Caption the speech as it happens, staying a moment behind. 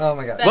Oh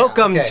my god.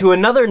 Welcome to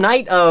another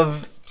night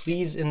of...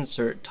 Please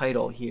insert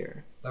title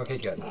here. Okay,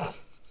 good.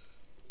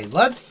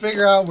 Let's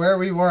figure out where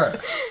we were.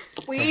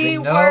 We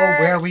know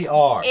where we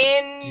are.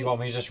 Do you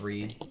want me to just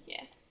read?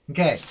 Yeah.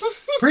 Okay.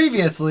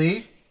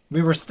 Previously,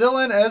 we were still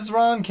in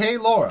Ezra and K.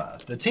 Laura.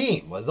 The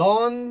team was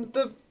on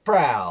the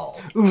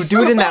prowl. Ooh,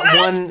 do it in that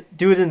one.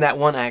 Do it in that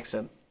one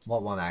accent.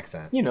 What one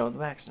accent? You know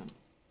the accent.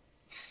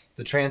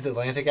 The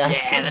transatlantic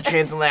accent? Yeah, the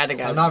transatlantic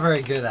accent. I'm not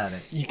very good at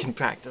it. You can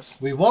practice.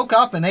 We woke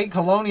up and ate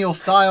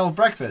colonial-style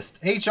breakfast.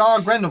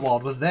 H.R.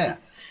 Grindelwald was there.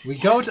 We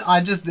go to...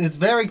 it's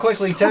very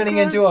quickly turning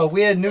into a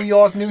weird New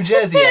York, New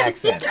Jersey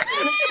accent.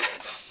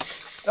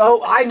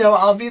 Oh, I know.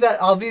 I'll be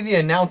the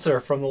announcer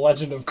from The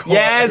Legend of Korra.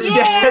 Yes,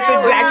 that's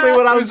exactly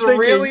what I was thinking.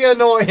 Really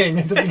annoying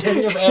at the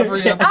beginning of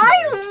every episode.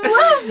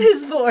 I love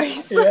his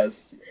voice.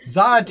 Yes.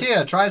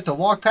 Zaatir tries to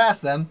walk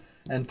past them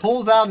and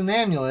pulls out an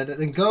amulet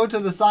and go to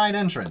the side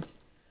entrance.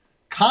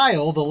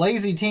 Kyle, the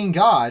lazy teen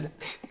god,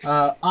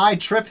 I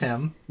trip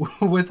him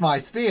with my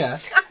spear,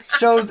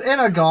 shows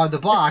Inner God the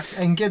box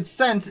and gets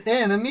sent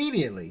in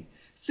immediately.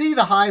 See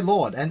the High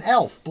Lord, an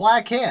elf,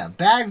 black hair,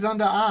 bags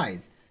under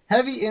eyes,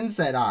 heavy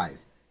inset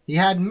eyes. He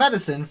had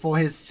medicine for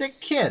his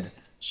sick kid,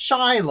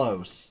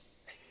 Shilos.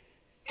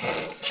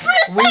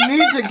 We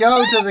need to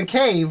go to the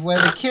cave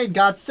where the kid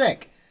got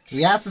sick.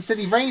 We ask the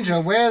city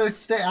ranger where at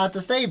the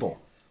stable.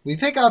 We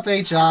pick up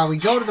HR, we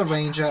go to the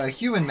ranger, a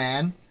human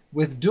man,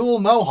 with dual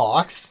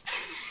mohawks.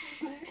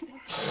 Dual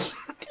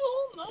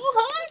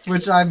mohawk?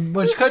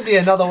 Which could be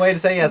another way to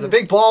say he has a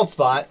big bald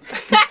spot.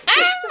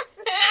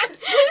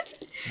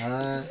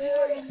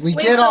 We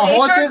get our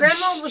horses.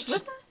 Grandma was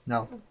with us?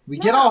 No. We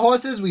get our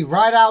horses, we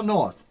ride out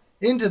north,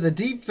 into the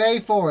deep Fey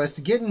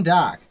forest, getting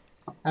dark.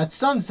 At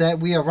sunset,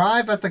 we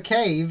arrive at the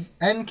cave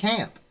and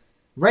camp.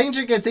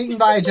 Ranger gets eaten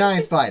by a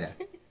giant spider.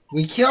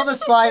 We kill the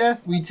spider,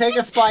 we take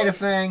a spider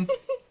fang,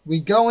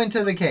 we go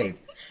into the cave.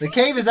 The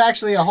cave is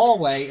actually a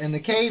hallway, and the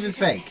cave is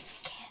fake.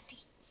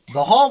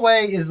 The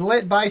hallway is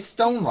lit by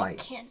stone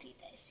light. I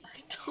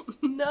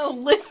don't know.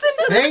 Listen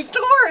to the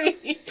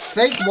story.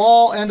 Fake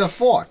wall and a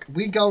fork.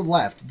 We go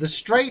left.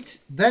 Straight,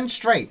 then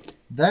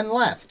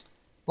left.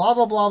 Blah,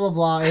 blah, blah, blah,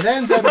 blah. It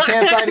ends at the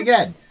campsite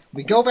again.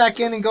 We go back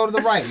in and go to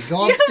the right. We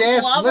go upstairs.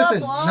 Blah, blah,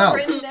 Listen, blah no.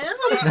 written down?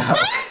 No.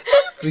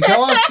 We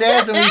go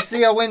upstairs and we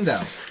see a window.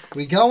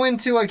 We go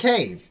into a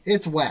cave.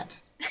 It's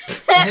wet.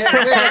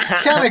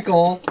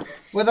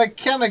 With a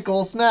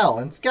chemical smell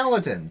and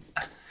skeletons.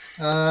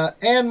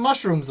 And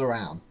mushrooms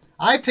around.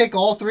 I pick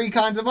all three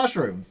kinds of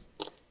mushrooms.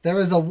 There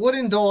is a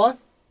wooden door.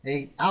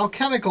 A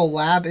alchemical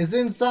lab is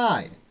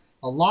inside.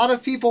 A lot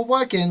of people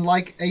working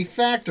like a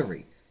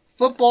factory.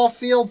 Football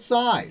field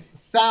size.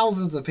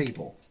 Thousands of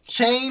people.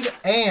 Chained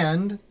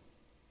and...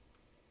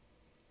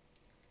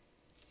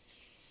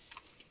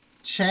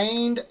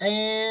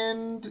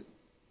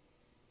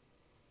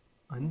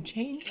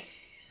 Unchained?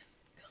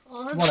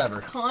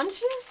 Whatever.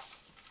 Conscious?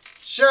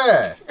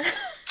 Sure.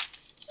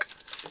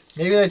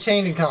 Maybe they're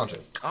chained and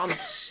conscious.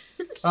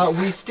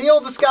 We steal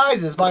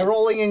disguises by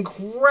rolling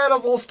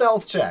incredible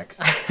stealth checks.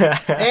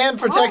 And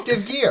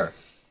protective gear.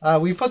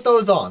 We put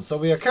those on. So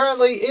we are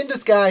currently in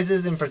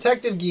disguises and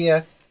protective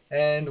gear.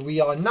 And we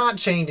are not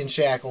chained and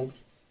shackled.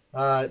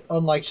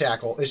 Unlike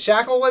Shackle. Is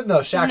Shackle with?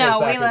 No, Shackle's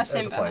back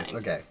at the place.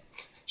 Okay.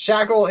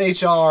 Shackle,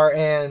 HR,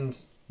 and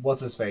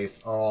what's his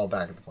face are all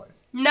back at the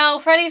place. No,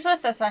 Freddy's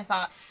with us, I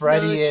thought.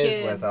 Freddy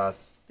is with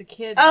us. The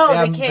kid. Oh,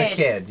 yeah, the kid. The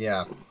kid,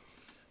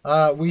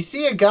 yeah. We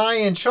see a guy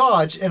in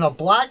charge in a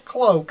black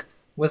cloak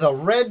with a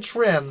red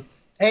trim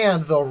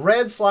and the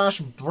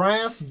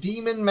red/brass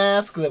demon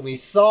mask that we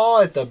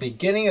saw at the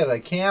beginning of the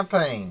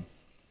campaign.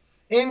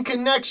 In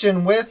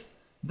connection with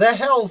the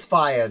Hell's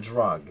Fire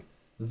drug.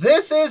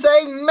 This is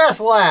a meth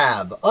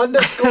lab,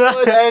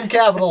 underscored and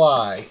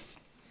capitalized.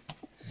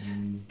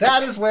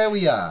 That is where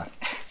we are.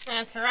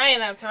 That's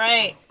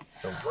right.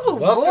 So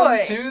welcome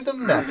to the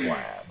meth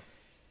lab.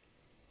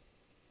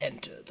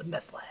 Enter the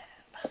meth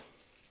lab.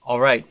 All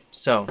right,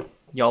 so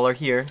y'all are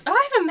here. Oh,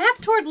 I have a map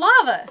toward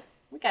lava.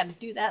 We got to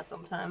do that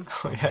sometime.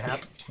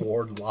 Map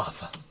toward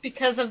lava.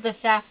 Because of the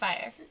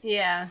sapphire.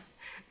 Yeah.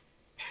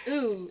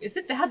 Ooh, is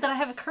it bad that I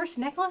have a cursed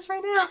necklace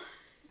right now?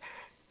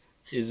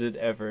 Is it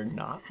ever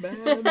not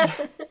bad?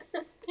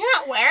 You're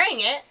not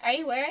wearing it. Are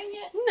you wearing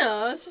it?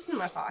 No, it's just in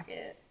my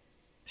pocket.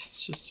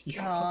 It's just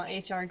you. Oh,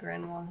 H.R.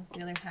 Grenwell is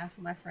the other half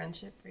of my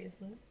friendship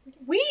bracelet.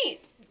 We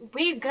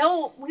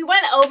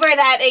went over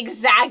that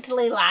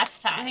exactly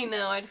last time. I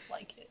know, I just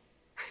like it.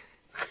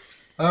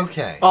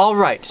 Okay. All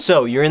right,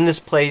 so you're in this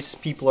place.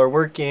 People are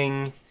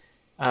working.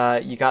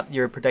 You got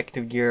your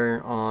protective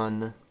gear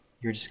on.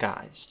 You're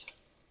disguised.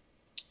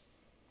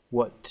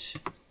 What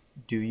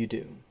do you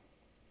do?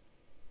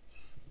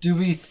 Do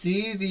we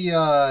see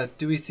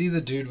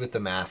the dude with the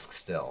mask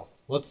still?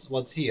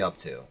 What's he up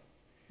to?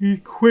 He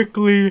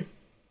quickly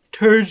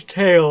turned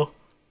tail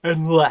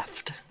and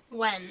left.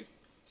 When?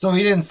 So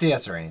he didn't see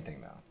us or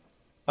anything, though?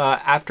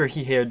 After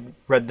he had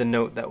read the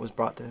note that was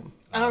brought to him.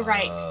 Oh,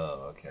 right.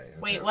 Oh, okay.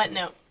 Wait, what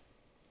note?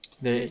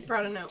 He was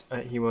brought a note.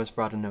 He was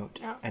brought a note,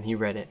 and he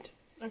read it.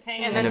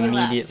 Okay, and then he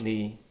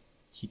immediately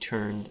he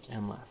turned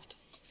and left.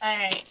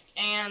 Alright,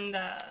 and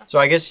So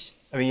I guess,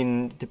 I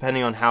mean,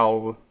 depending on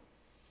how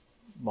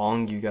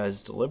long you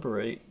guys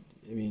deliberate,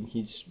 I mean,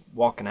 he's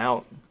walking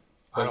out,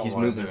 I but don't he's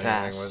wanna moving do anything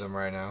fast. with him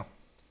right now.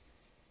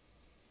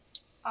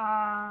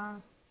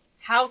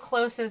 how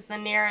close is the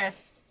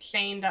nearest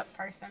chained up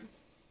person?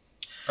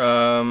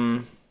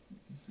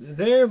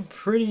 They're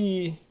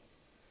pretty.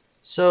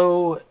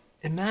 So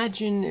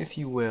imagine, if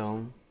you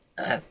will,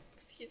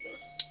 Excuse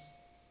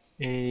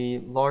me. a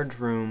large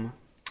room,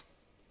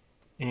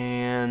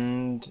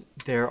 and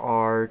there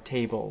are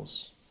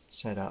tables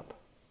set up,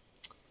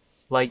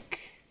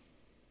 like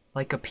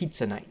a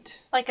pizza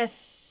night Like a at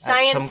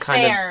science some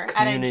kind fair of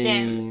at a community.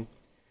 gym.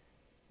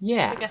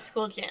 Yeah, Like a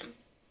school gym.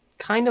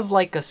 kind of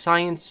like a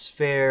science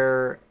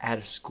fair at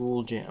a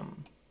school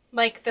gym.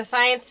 Like the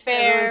science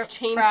fair Everyone's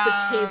changed from...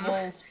 the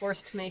tables,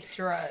 forced to make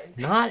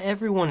drugs. Not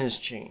everyone is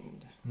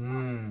chained.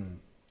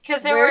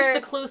 Because there Where's were...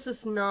 the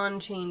closest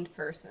non-chained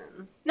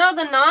person? No,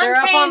 the non-chained... They're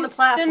up on the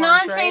platforms,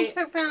 non-chained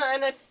right? people are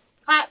the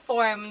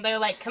platform. They're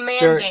like There,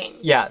 commanding.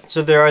 yeah,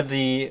 so there are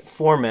the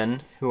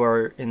foremen who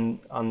are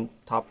on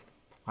top of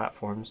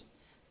platforms,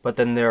 but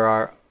then there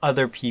are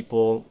other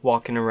people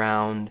walking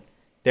around.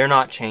 They're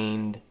not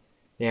chained.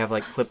 They have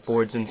like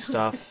clipboards and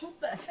stuff,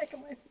 What the heck am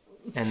I feeling?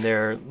 and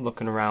they're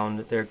looking around.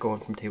 They're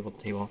going from table to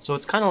table. So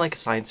it's kind of like a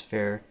science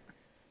fair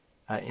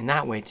in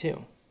that way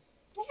too.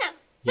 Yeah.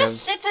 Yeah,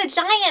 It's a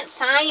giant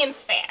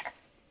science fair.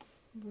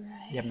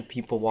 You have the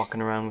people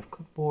walking around with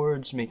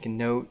clipboards, making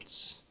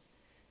notes.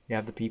 You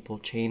have the people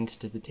chained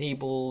to the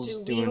tables, Do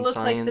we doing look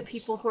science. like the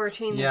people who are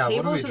chained Yeah, to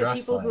what do we tables, or the dress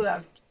people who like?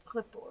 have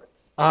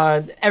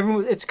clipboards?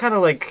 Everyone. It's kind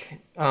of like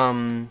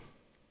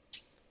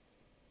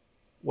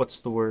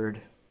what's the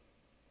word?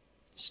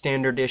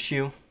 Standard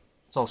issue.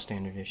 It's all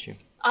standard issue.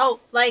 Oh,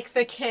 like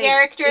the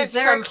characters Is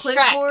there from a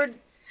clipboard? Shrek.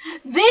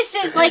 This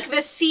is like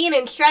the scene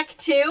in Shrek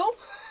 2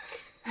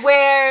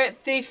 where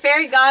the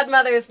fairy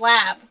godmother's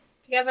lab.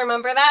 Do you guys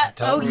remember that?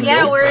 Oh Don't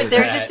yeah, where remember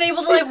they're that. just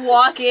able to like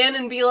walk in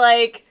and be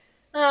like,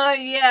 "Oh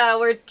yeah,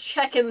 we're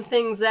checking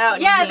things out."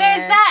 in Yeah, here."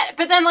 there's that.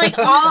 But then like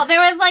there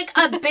was like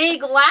a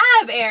big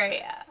lab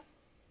area.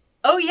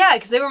 Oh yeah,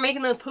 because they were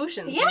making those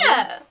potions.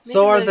 Yeah.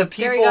 So Making are the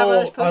fairy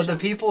godmother's people are the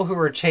potions. people who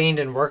are chained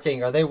and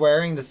working? Are they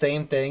wearing the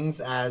same things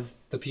as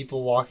the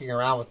people walking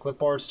around with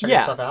clipboards checking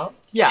Yeah. stuff out?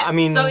 Yeah, I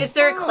mean. So is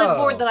there a Oh.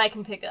 clipboard that I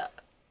can pick up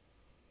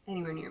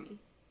anywhere near me,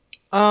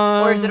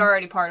 Um, or is it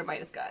already part of my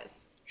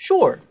disguise?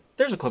 Sure.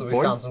 There's a So we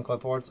clipboard. found some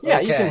clipboards. Yeah,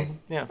 okay. you can.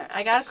 Yeah.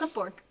 I got a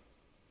clipboard.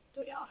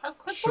 Do we all have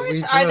Should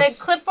we clipboards? Are the just-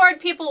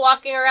 clipboard people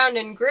walking around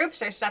in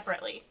groups or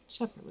separately?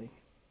 Separately.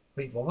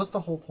 Wait, what was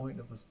the whole point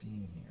of us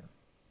being here?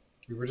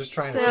 We were just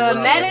trying to The figure out what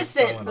was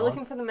medicine. going We're on.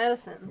 looking for the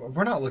medicine.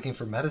 We're not looking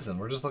for medicine.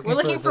 We're just looking, We're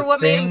looking for for the what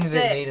made thing him that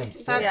sick. made him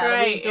sick. That's yeah, we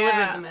right, delivered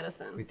yeah. the We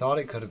medicine. thought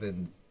it could have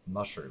been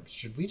mushrooms.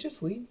 Should we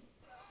just leave?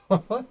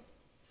 What? What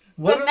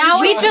But are now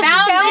We we just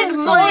found found this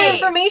more place.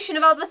 information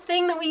about the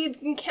thing that we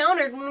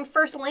encountered when we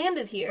first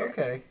landed here.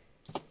 Okay.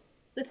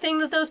 The thing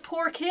that those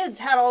poor kids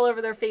had all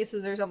over their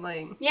faces or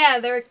something. Yeah,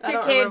 there were I two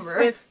don't kids remember.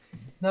 with...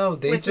 No,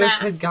 they With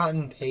just had masks.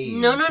 gotten paid.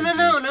 No, no, to no, do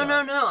no, no, stuff.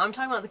 no, no. I'm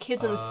talking about the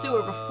kids in the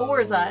sewer before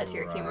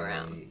Zatir came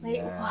around. Wait,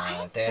 yeah.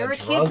 what? They There had were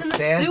kids drugs. in the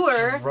They had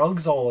sewer.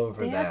 drugs all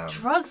over They them. had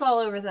drugs all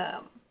over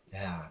them.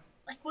 Yeah.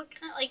 Like what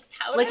kind? Like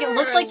powder? Like it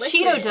looked or like liquid?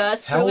 Cheeto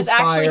dust, but it was Hell's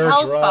actually Fire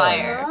Hell's drug.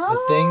 Fire.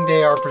 The thing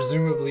they are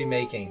presumably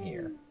making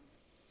here.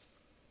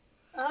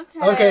 Okay.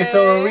 Okay,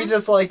 so are we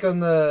just like on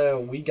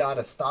the we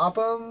gotta stop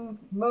them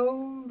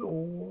mode,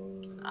 or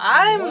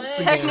I'm what's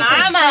the technically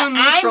game plan? I'm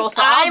neutral,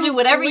 so I'll I'm do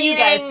whatever you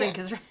guys leaning- think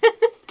is right.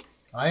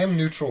 I am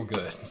neutral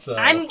good. So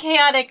I'm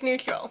chaotic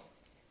neutral.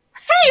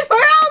 Hey, we're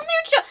all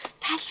neutral.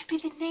 That should be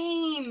the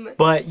name.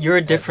 But you're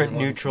a different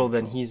Everyone's neutral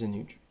than he's a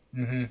neutral.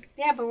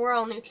 Yeah, but we're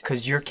all neutral.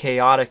 Because you're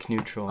chaotic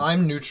neutral.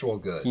 I'm neutral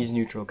good. He's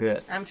neutral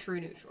good. I'm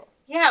true neutral.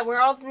 Yeah, we're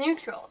all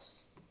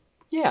neutrals.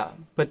 Yeah,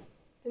 but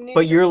The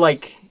but you're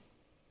neutrals.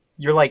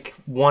 like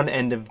one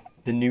end of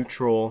the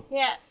neutral.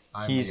 Yes.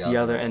 I'm He's the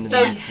other end of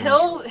So the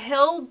neutral.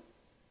 he'll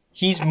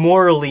He's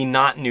morally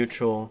not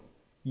neutral.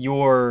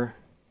 You're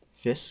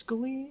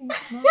fiscally not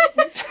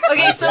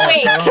Okay, so guess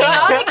wait, so.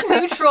 chaotic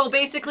neutral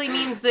basically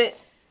means that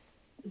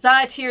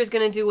Zatir is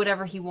gonna do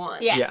whatever he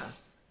wants.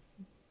 Yes.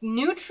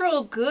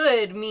 Neutral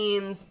good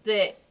means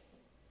that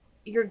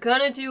you're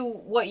gonna do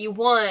what you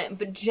want,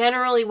 but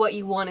generally what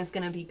you want is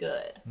gonna be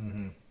good.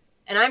 Mm-hmm.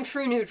 And I'm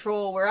true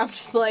neutral, where I'm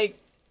just like,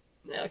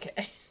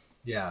 okay.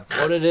 Yeah.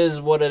 what it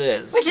is, what it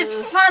is. Which is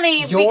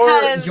funny Your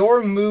because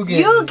Mugen.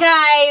 you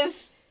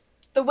guys,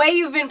 the way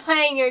you've been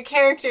playing your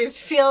characters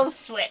feels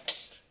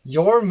switched.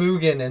 You're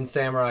Mugen in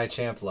Samurai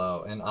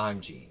Champloo, and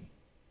I'm Gene.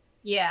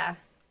 Yeah.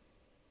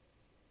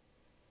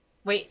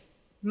 Wait,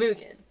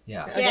 Mugen.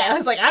 Yeah. Okay, Yeah. I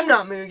was like, I'm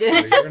not So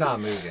Mugen. you're not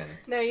Mugen.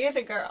 No, you're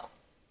the girl.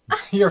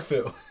 You're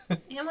Fu.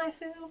 Am I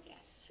Fu?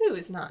 Yes. Fu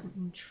is not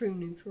true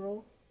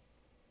neutral.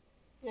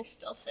 You're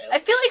still Fu. I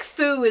feel like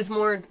Fu is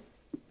more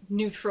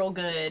neutral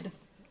good.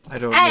 I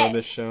don't Hey. know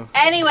this show.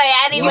 Anyway,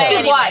 You should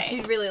anyway. watch.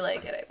 You'd really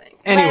like it, I think.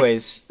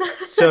 Anyways,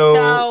 so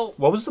So-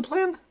 what was the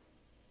plan?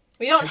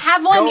 We don't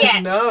have one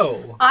yet.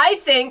 No. I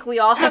think we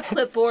all have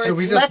clipboards. Should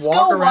we just Let's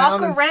walk go around,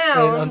 walk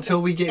around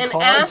until we get and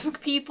caught? ask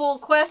people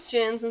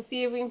questions and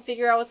see if we can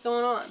figure out what's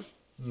going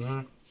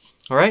on.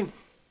 All right.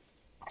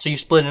 So you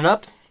split it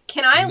up?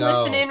 Can I No.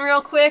 listen in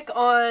real quick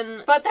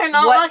on But they're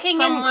not what walking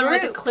in someone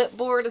with a groups.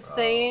 clipboard is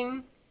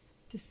saying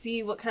to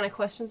see what kind of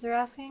questions they're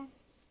asking?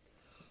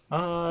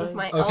 With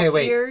my okay, elf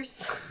wait.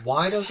 ears.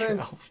 Why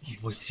doesn't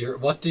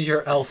what do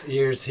your elf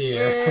ears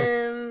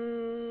hear?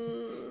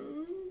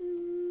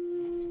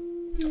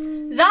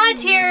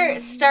 Zatir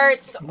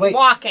starts Wait.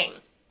 walking.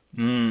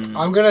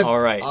 I'm gonna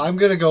all right. I'm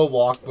gonna go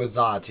walk with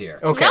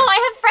Zatir. Okay. No,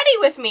 I have Freddy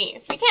with me.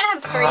 We can't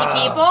have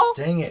three people.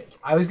 Dang it!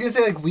 I was gonna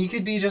say like we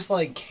could be just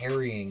like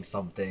carrying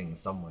something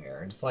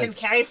somewhere, just like Could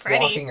carry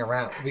Freddy. walking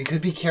around. We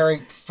could be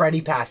carrying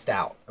Freddy passed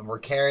out, and we're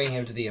carrying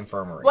him to the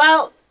infirmary.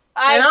 Well,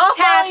 I And I'll follow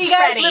tapped you guys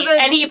Freddy, with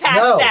a- and he passed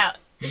no, out.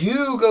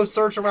 you go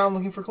search around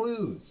looking for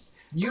clues.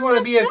 You want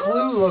to be a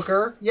clue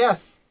looker?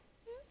 Yes.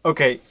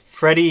 Okay.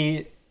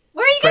 Freddy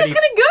Where are you Freddy- guys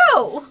gonna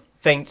go?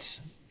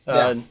 faints.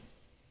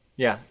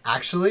 Yeah.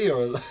 Actually,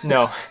 or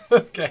No.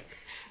 okay.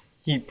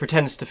 He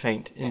pretends to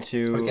faint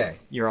into Okay.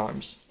 your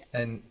arms.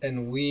 And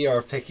we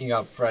are picking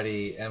up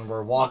Freddy, and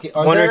we're walking.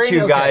 Are One there or any- two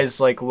okay. guys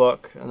like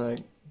look, and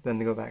then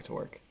they go back to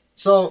work.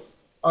 So,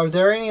 are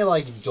there any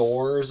like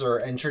doors or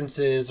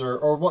entrances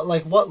or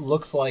what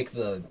looks like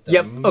the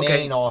Yep, main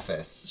okay.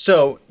 office?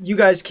 So you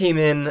guys came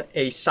in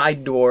a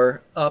side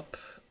door up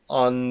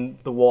on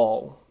the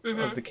wall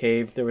of the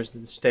cave. There was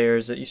the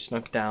stairs that you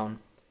snuck down.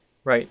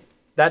 Right.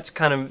 That's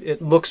kind of,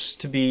 it looks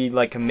to be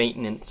like a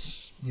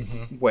maintenance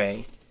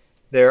way.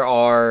 There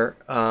are,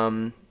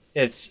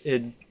 it's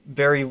a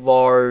very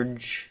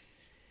large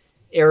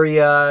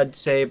area, I'd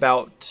say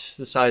about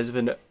the size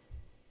of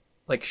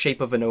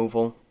shape of an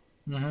oval.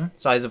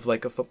 Size of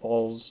like a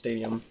football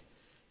stadium.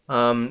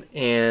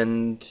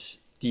 And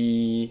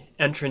the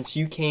entrance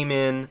you came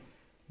in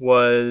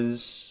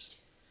was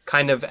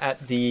kind of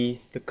at the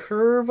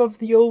curve of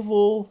the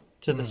oval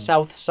to the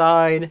south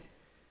side.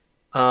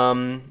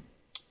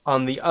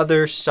 On the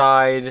other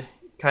side,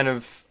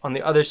 on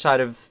the other side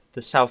of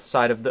the south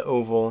side of the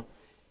oval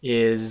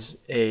is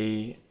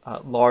a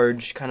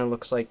large, kind of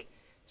looks like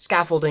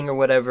scaffolding or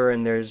whatever,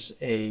 and there's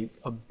a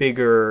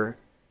bigger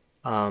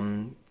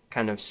kind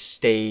of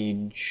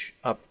stage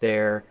up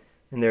there,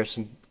 and there's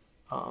some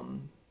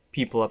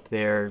people up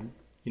there,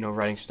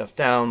 writing stuff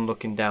down,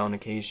 looking down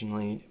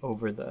occasionally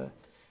over the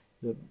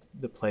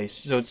place.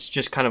 So it's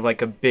just kind of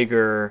like a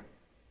bigger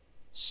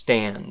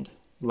stand,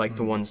 like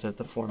the ones that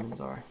the foremans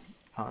are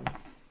on.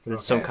 But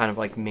it's some Okay. kind of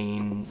like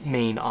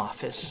main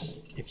office,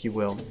 if you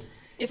will.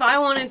 If I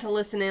wanted to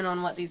listen in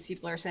on what these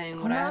people are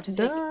saying, would I have to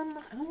take... Done.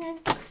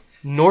 Okay.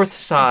 North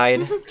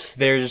side,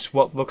 there's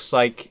what looks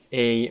like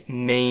a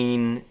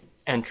main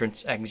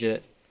entrance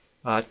exit.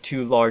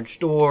 Two large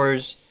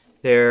doors.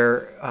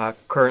 They're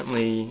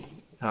currently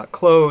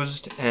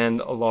closed, and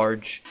a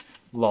large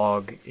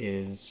log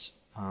is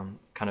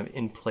kind of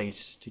in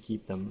place to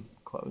keep them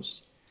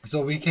closed.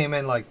 So we came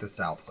in like the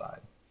south side.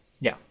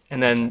 Yeah,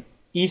 and then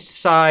east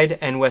side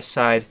and west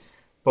side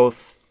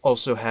both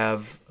also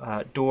have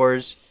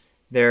doors.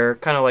 They're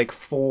kind of like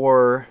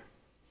four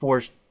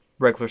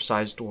regular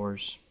sized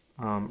doors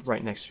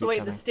right next to So each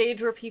wait, other. the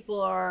stage where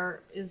people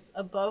are is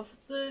above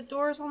the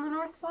doors on the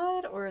north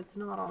side, or it's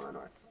not on the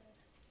north side?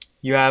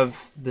 You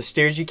have the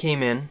stairs you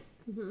came in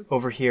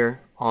over here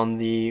on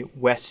the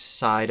west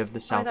side of the I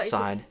south thought you said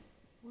side.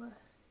 what?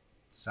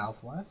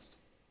 Southwest?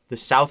 The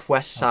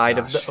southwest side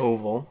of the gosh.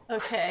 oval.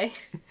 Okay.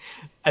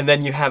 And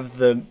then you have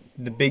the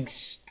big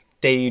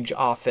stage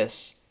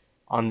office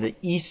on the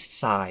east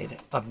side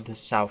of the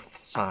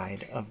south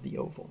side of the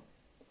oval.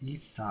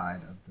 East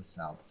side of the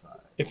south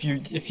side. If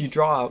you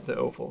draw out the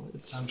oval,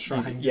 it's I'm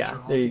trying to yeah,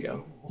 draw there you the go.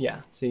 oval.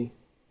 Yeah, see.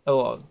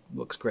 Oh, it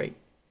looks great.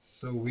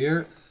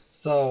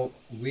 So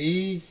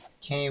we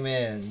came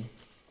in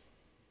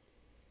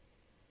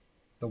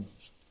the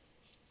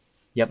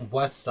Yep.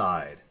 west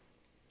side,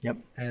 Yep.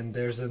 and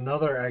there's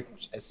another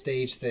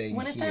stage thing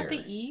Wouldn't here. that be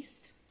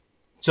east?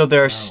 So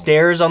there are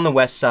stairs on the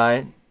west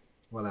side,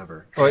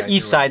 Whatever. or Yeah, east you're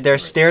side. right, There are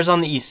you're right. stairs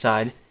on the east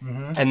side,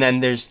 Mhm. and then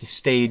there's the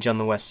stage on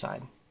the west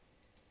side.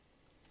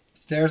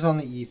 Stairs on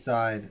the east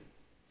side,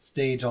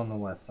 stage on the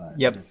west side.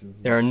 Yep. This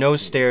is There are the no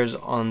stage. stairs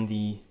on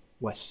the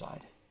west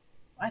side.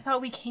 I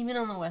thought we came in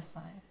on the west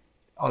side.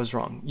 I was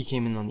wrong. You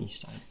came in on the east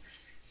side.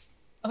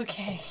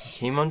 Okay. You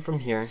came on from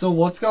here. So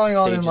what's going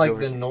on Stage in is like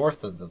over the here.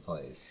 north of the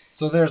place?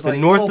 So there's The like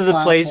north little of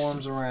the place-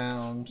 platforms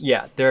around.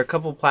 Yeah, there are a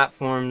couple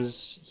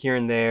platforms here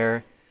and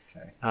there,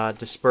 Okay.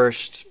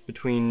 dispersed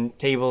between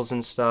tables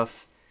and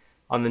stuff.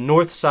 On the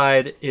north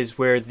side is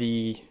where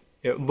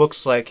it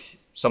looks like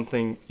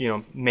something,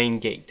 main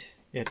gate.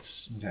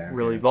 It's Okay,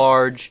 really okay.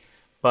 large,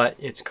 but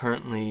it's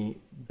currently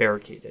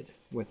barricaded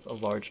with a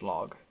large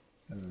log.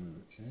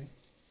 Okay.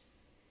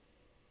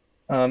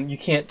 You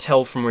can't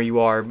tell from where you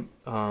are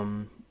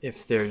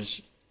if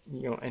there's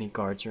any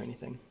guards or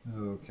anything.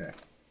 Okay.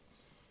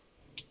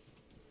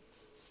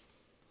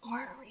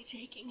 Where are we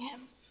taking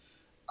him?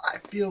 I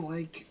feel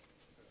like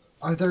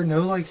Are there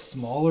no like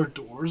smaller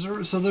doors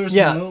or so? There's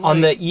Yeah, no,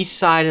 on like... the east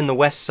side and the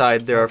west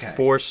side, there Okay. are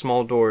 4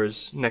 small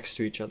doors next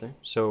to each other.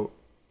 So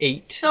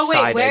 8 So wait,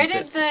 side where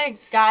exits. did the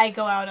guy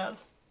go out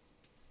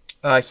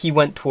of? He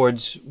went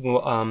towards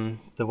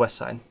the west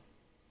side.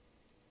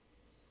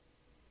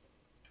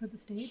 Toward the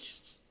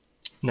stage?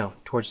 No,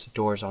 towards the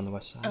doors on the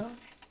west side. Oh.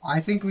 I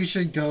think we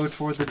should go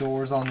toward the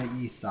doors on the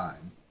east side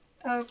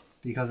Oh,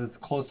 because it's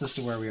closest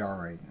to where we are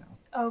right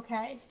now.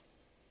 okay.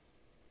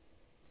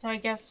 So I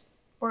guess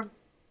we're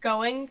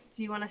going.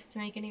 Do you want us to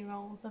make any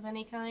rolls of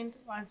any kind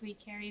as we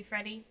carry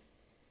Freddy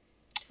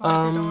towards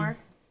the door?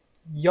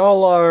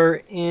 Y'all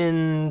are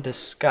in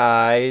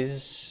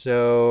disguise,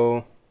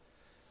 so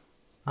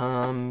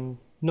no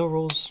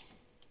rolls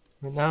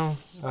right now.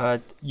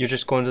 You're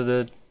just going to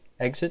the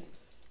exit.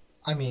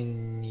 I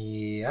mean,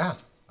 yeah.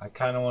 I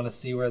kind of want to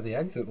see where the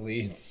exit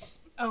leads.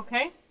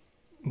 Okay.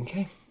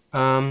 Okay.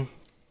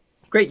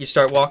 Great. You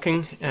start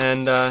walking,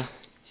 and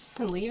Just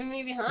leaving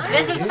me behind?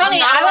 This is funny.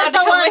 Not I allowed was to the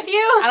come one with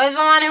you? I was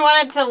the one who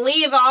wanted to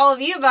leave all of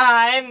you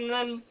behind, and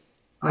then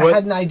I What-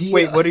 had an idea.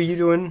 wait, what are you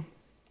doing?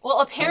 Well,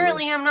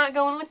 apparently I'm not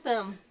going with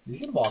them. You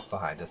can walk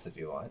behind us if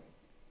you want.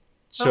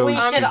 but we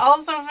So should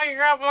also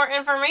figure out more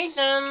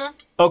information.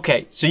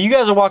 okay, so you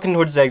guys are walking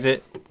towards the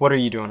exit. What are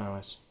you doing,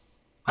 Alice?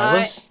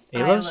 Alos?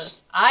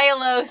 Alos?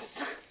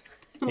 Alos.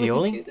 We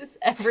Aioli? do this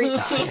every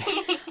time.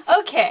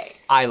 Okay.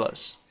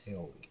 Ilos.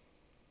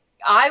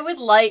 I would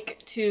like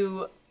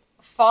to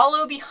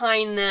follow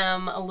behind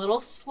them a little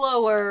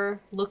slower,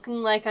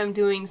 looking like I'm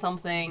doing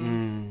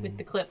something with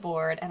the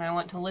clipboard, and I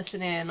want to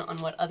listen in on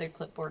what other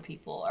clipboard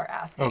people are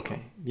asking.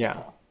 Okay,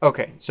 yeah.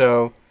 Okay,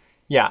 so,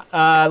 yeah,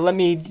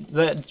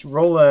 let's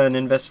roll an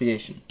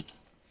investigation.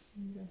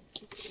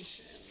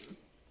 Investigation.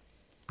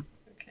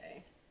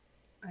 Okay.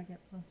 I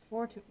get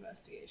 +4 to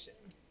investigation.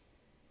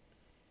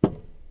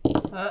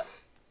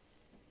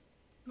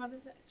 What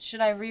is it?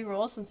 Should I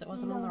re-roll since it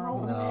wasn't on the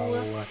roll? No.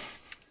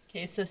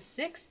 Okay, it's a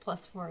 6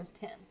 + 4 is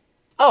 10.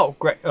 Oh,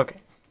 great,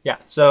 okay. Yeah,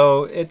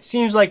 so it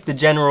seems like the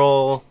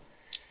general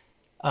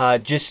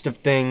gist of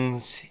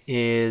things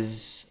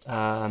is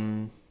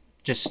yes,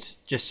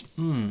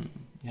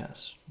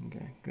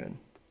 okay, good.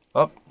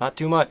 Oh, not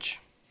too much.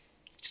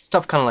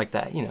 Stuff kind of like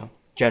that, you know,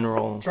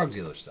 general. Drug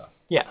dealer stuff.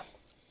 Yeah.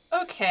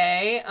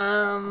 Okay,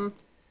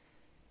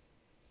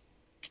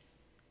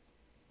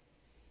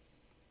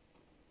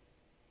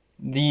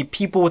 The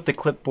people with the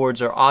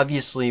clipboards are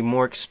obviously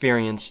more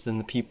experienced than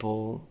the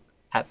people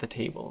at the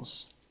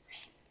tables.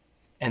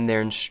 And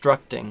they're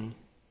instructing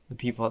the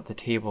people at the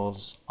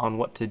tables on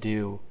what to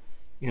do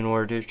in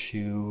order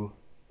to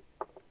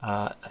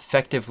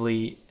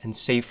effectively and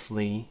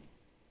safely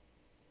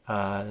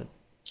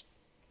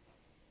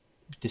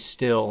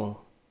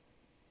distill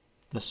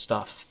the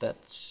stuff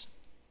that's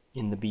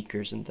in the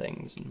beakers and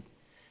things. And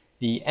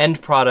the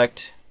end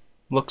product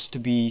looks to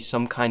be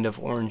some kind of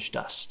orange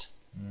dust.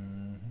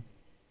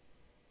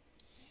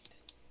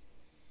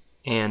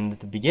 And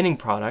the beginning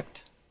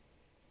product...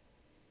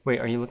 Wait,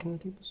 are you looking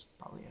at the tables?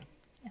 Probably,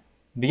 yeah.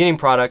 The beginning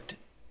product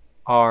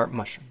are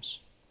mushrooms.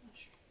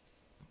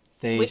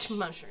 which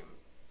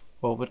mushrooms?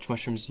 Well, which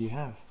mushrooms do you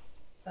have?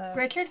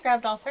 Richard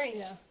grabbed all 3.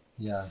 Yeah.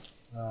 Yeah.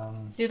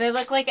 Do they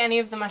look like any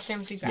of the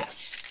mushrooms we grabbed?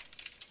 Yes.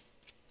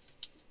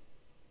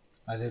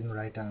 I didn't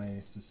write down any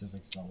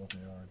specifics about what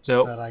they are. Just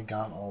Nope. that I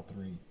got all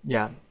 3.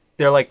 Yeah.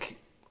 They're like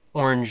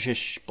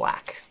orangish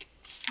black.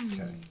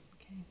 Okay.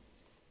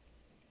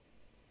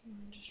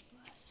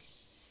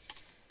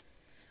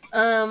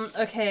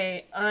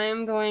 Okay,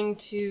 I'm going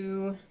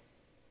to...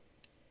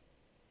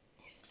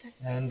 Is the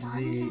And sun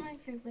the going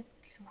through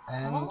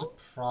withdrawal? End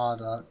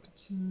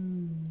product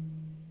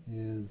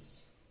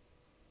is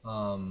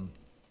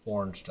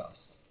orange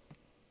dust.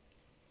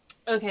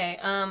 Okay,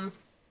 I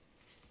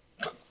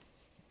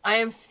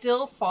am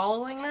still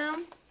following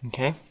them,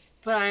 Okay.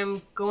 but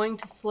I'm going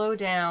to slow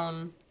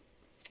down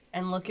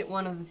and look at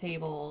one of the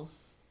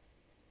tables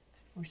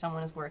where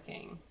someone is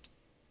working.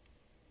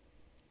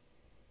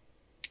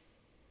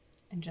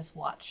 And just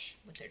watch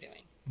what they're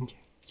doing. Okay.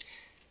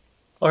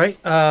 All right.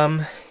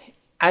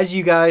 As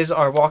you guys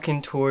are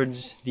walking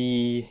towards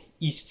the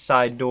east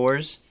side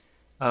doors,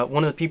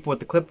 one of the people with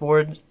the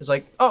clipboard is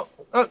like, "Oh,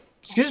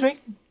 excuse me.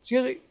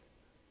 You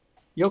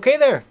okay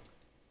there?"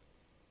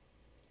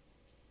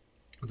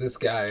 This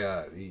guy,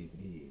 he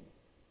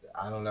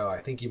I don't know.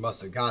 I think he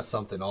must have got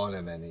something on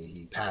him and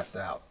he passed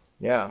out.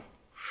 Yeah.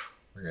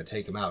 We're gonna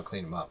take him out,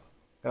 clean him up.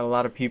 Got a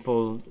lot of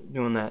people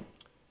doing that.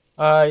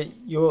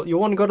 You'll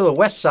want to go to the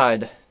west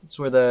side. That's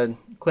where the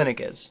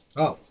clinic is.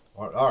 Oh,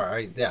 all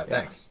right. Yeah,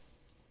 thanks.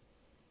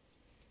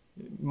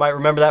 You might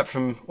remember that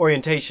from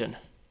orientation.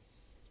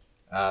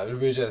 I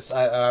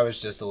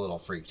was just a little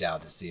freaked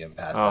out to see him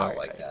pass out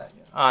like that.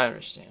 I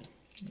understand.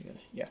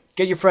 Yeah.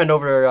 Get your friend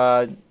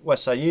over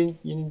west side. You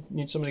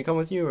need somebody to come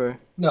with you, or?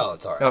 No,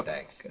 it's all right. Okay.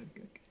 Thanks. Good.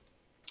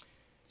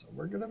 So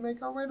we're gonna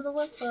make our way to the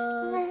west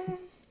side.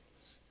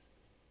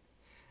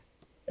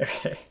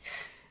 Okay.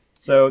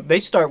 So they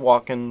start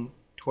walking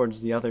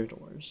towards the other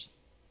doors.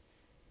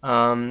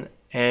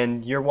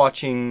 And you're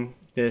watching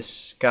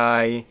this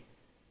guy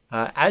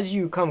As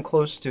you come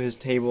close to his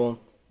table,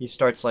 he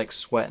starts like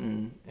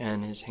sweating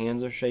and his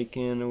hands are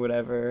shaking or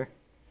whatever.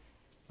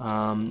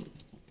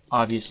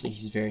 Obviously,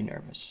 he's very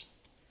nervous.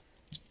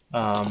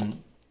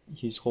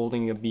 He's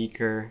holding a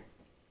beaker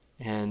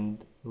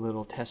and a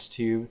little test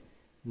tube.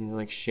 And he's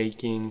like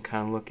shaking,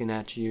 kind of looking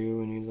at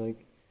you, and he's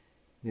like,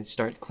 they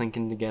start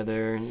clinking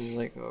together, and he's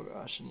like, oh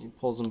gosh, and he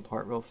pulls them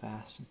apart real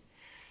fast. And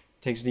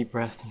takes a deep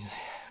breath, and he's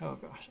like, oh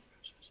gosh.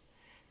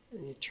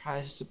 And he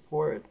tries to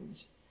pour it. And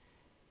he's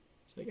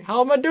like,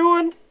 how am I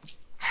doing?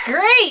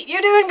 Great!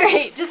 You're doing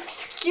great.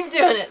 Just keep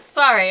doing it.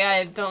 Sorry,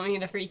 I don't mean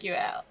to freak you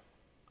out.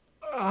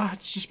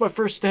 It's just my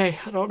first day.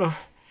 I don't know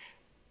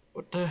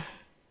what the...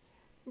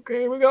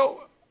 Okay, here we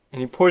go.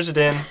 And he pours it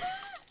in.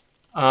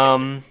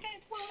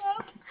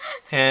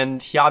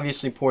 And he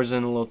obviously pours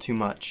in a little too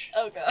much.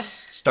 Oh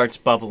gosh. It starts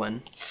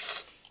bubbling.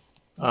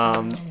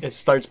 It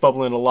starts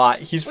bubbling a lot.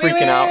 He's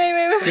freaking out.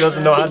 Wait. He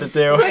doesn't know how to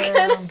do. What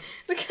kind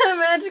of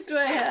magic do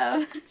I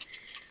have?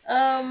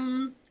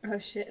 Oh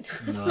shit.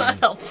 That's not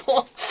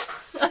helpful.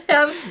 I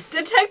have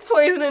detect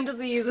poison and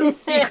disease and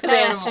speak with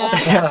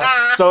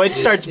animals. So it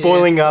starts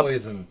boiling up.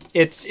 Poison.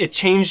 It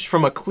changed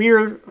from a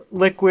clear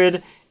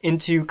liquid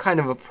into kind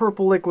of a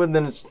purple liquid,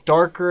 then it's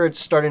darker, it's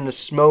starting to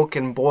smoke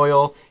and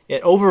boil.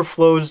 It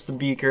overflows the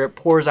beaker, it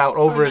pours out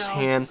over his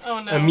hand.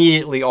 Oh, no.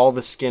 Immediately all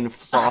the skin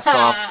softs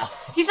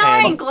off. He's not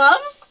wearing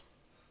gloves?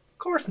 Of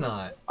course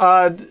not.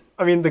 I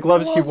mean, the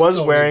gloves he Gloves was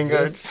don't wearing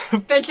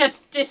exist. They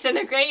just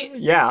disintegrate.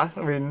 yeah,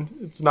 I mean,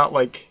 it's not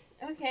like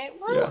Okay,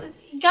 well, Yeah.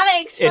 you gotta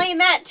explain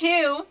that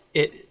too.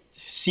 it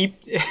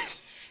seeped.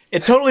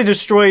 It totally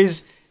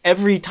destroys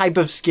every type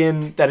of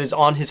skin that is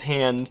on his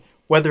hand,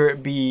 whether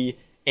it be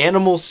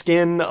animal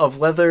skin of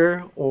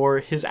leather or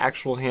his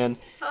actual hand.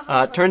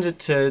 Turns it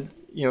to,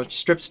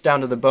 strips down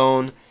to the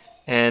bone,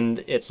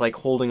 and it's like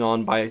holding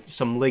on by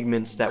some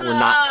ligaments that were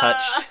not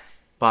touched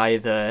by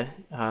the...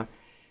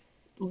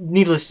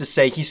 needless to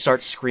say, he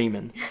starts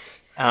screaming,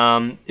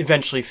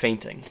 eventually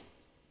fainting.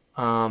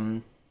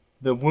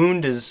 The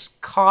wound is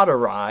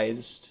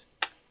cauterized.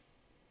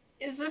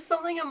 Is this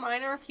something a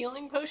minor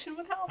healing potion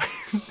would help?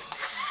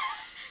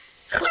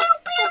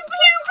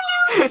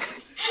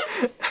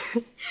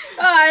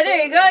 Oh,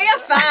 there you go. You're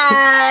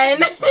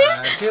fine.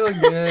 I'm feeling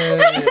good.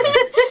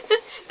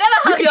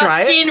 That'll help can your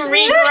try it. skin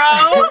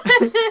regrow.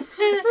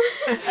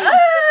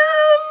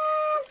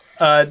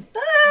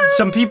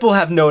 Some people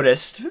have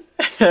noticed,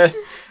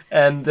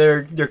 and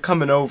they're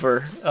coming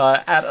over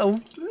at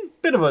a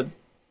bit of a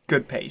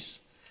good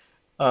pace.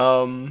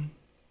 And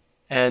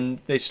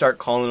they start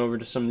calling over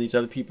to some of these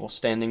other people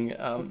standing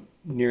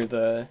near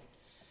the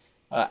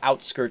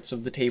outskirts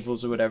of the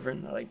tables or whatever,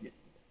 and they're like,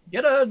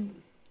 get a...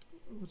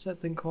 What's that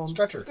thing called?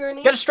 Stretcher.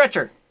 Gurney? Get a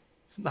stretcher!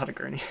 Not a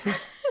gurney.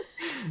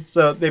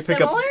 So they pick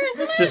Similar, up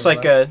isn't it?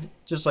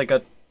 just like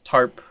a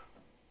tarp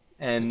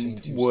and Between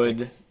two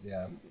wood sticks.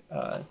 Yeah.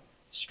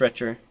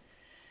 stretcher,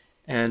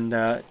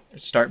 and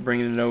start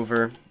bringing it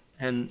over.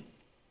 And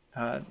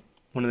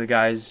one of the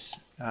guys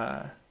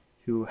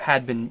who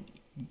had been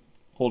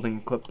holding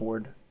a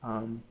clipboard,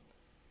 and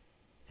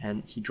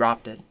he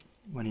dropped it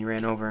when he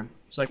ran over.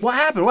 He's like, "What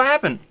happened? What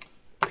happened?"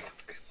 Pick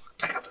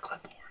up the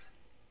clipboard.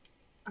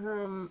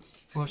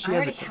 Well, she I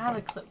has already a have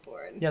a clipboard.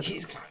 clipboard. Yes.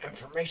 He's got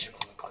information on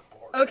the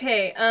clipboard.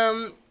 Okay,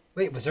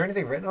 Wait, was there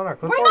anything written on our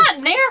clipboards? We're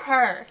not near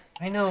her.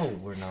 I know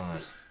we're not.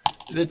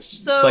 It's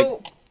so, like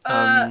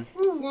forms.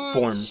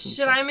 and should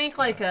stuff. I make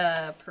like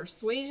a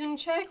persuasion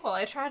check while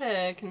I try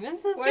to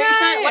convince this What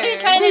guy? are you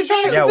trying to do?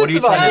 Yeah, what are you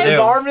It's about trying to His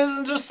do? arm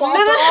isn't just slopped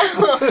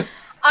off.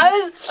 I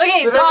was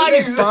okay. So God,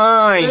 he's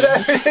fine.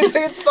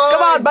 It's fine.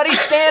 Come on, buddy,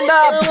 stand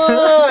up. Come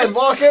on,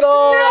 walk it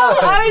off.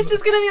 I was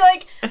just gonna be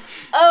like,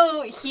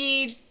 oh,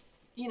 he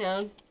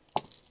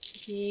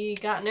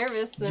got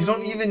nervous. And, You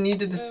don't even need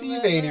to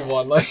deceive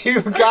anyone. Like,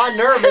 you got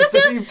nervous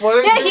and you put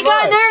in Yeah, too he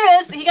got much.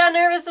 nervous. He got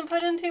nervous and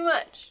put in too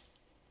much.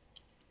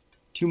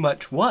 Too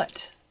much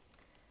what?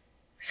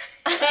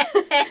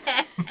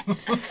 The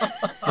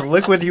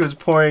liquid he was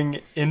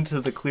pouring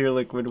into the clear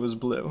liquid was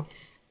blue.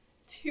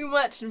 Too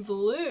much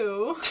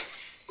blue.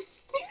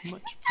 Too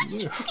much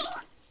blue.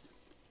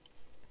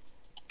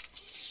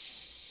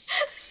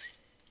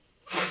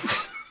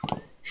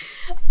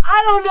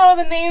 I don't know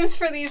the names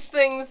for these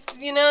things.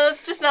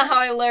 That's just not how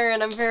I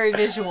learn. I'm very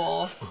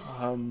visual.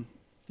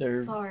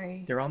 They're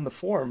Sorry. they're on the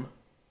form.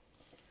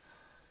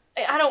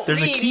 I don't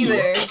There's a read key.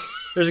 either.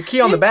 There's a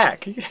key on the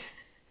back. Can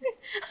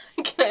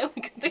I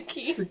look at the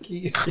key? It's the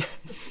key.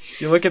 If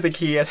you look at the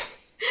key,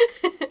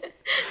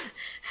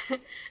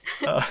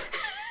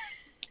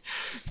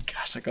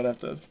 gosh, I'm gonna have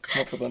to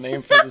come up with a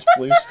name for this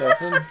blue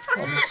stuff on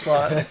the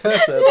spot.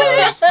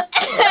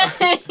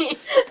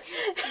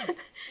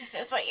 Is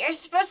this what you're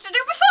supposed to do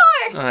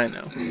before? I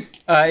know.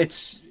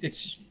 It's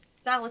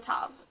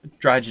Zolotov.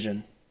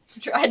 Drygen.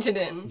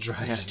 Dragadin.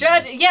 Dry.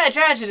 Yeah,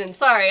 Dragadin.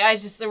 Sorry, I'm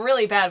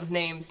really bad with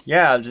names.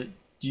 Yeah,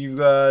 you've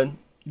been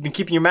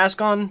keeping your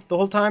mask on the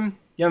whole time?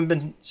 You haven't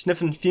been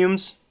sniffing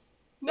fumes?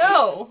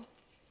 No.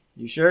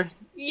 You sure?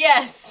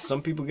 Yes.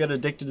 Some people get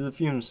addicted to the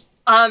fumes.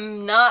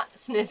 I'm not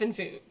sniffing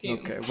fumes.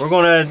 Okay, we're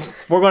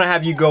gonna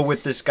have you go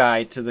with this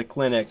guy to the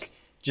clinic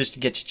just to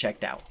get you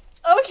checked out.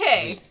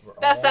 Okay, We're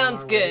that all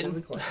sounds on our way to good.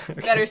 the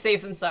clinic. Better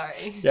safe than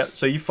sorry. Yeah,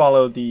 so you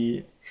follow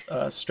the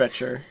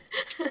stretcher.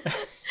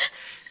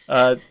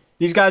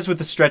 These guys with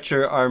the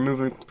stretcher are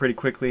moving pretty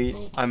quickly.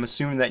 I'm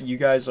assuming that you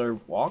guys are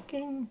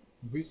walking?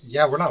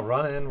 We're not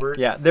running.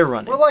 Yeah, they're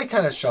running. We're like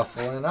kind of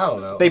shuffling. I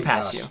don't know. They Oh,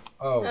 pass gosh. you.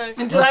 Oh.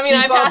 Does that mean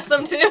I keep up. pass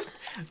them too?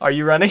 Are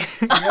you running?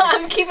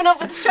 I'm keeping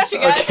up with the stretcher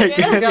guys. Okay, I guess.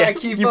 good. You gotta Yeah,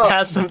 keep you up.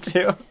 pass them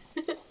too.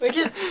 I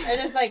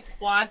just like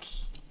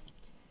watch.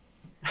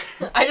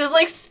 I just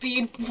like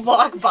speed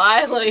walk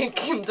by, like,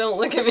 don't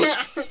look at me.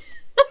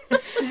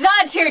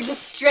 Zod's here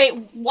just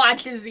straight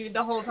watches you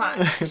the whole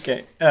time.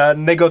 Okay,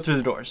 and they go through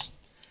the doors.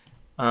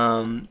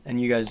 And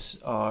you guys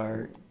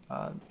are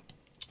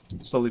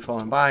slowly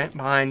falling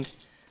behind.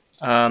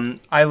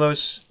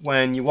 Ilos,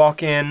 when you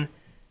walk in,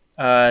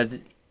 the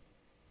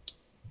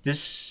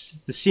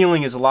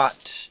ceiling is a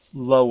lot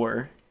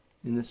lower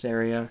in this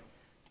area.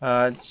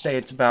 I'd say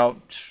it's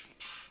about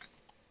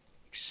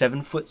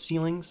 7-foot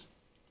ceilings.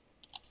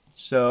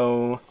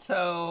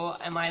 So,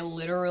 am I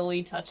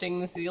literally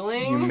touching the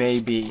ceiling? You may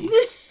be.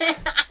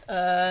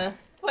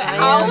 What, How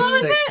how long long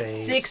is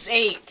is it?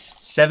 it? 6'8".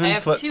 7 I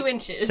have foot. 2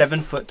 inches. 7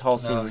 foot tall No,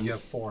 ceilings. you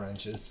have 4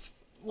 inches.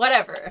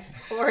 Whatever.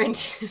 4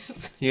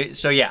 inches.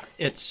 So yeah,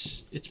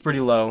 it's pretty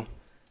low.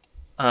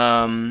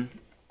 And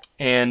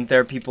there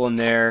are people in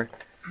there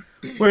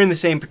wearing the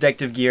same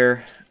protective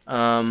gear.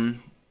 And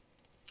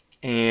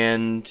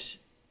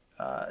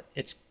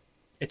it's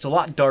a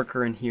lot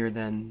darker in here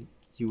than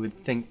you would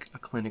think a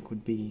clinic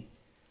would be.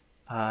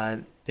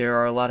 There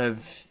are a lot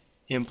of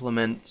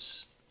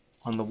implements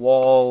on the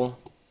wall,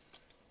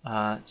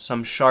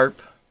 some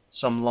sharp,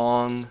 some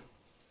long,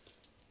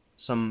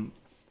 some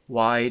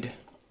wide.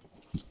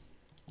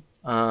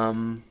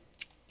 And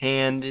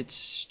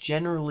it's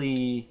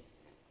generally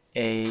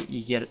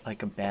you get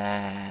like a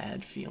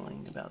bad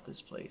feeling about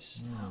this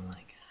place. Oh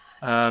my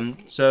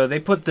god. So they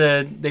put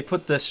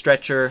the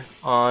stretcher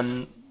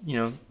on,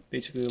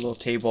 basically a little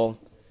table.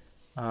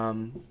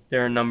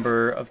 There are a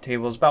number of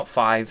tables, about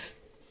 5,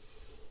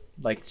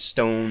 like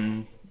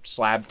stone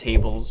slab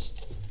tables.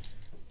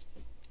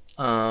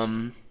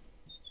 And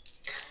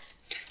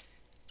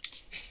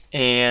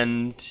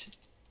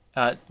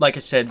like I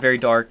said, very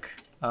dark.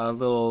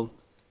 Little.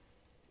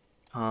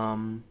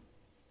 The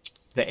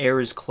air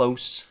is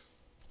close.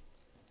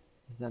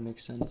 If that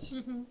makes sense.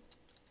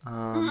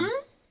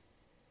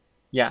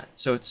 Yeah,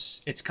 so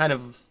it's kind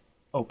of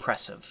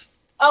oppressive.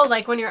 Oh,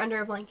 like when you're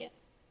under a blanket.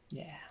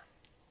 Yeah.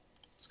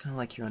 It's kind of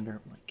like you're under a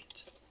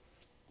blanket.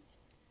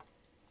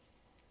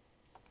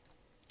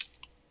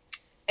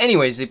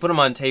 Anyways, they put him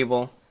on a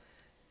table,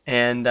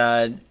 and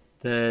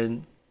the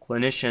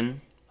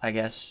clinician, I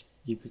guess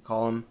you could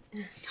call him,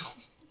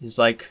 is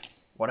like,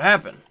 "What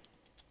happened?"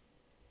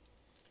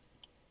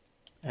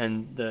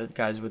 And the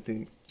guys with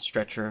the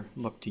stretcher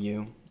look to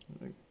you.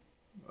 Like,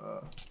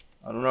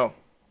 I don't know.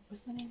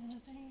 What's the name of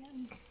that thing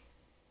again?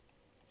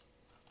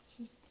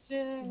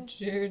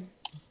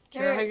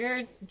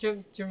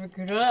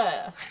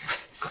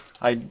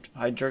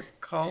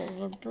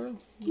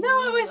 Hydrocolibris? No,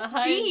 it was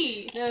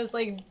D. No, it's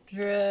like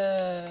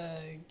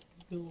Dragula.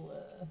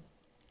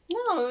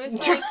 No, it was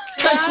like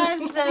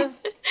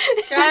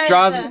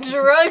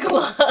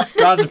Drugla.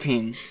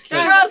 Drazapine.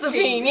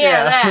 Drazapine,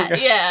 yeah,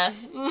 that, yeah.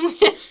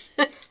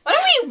 Why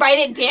don't we write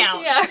it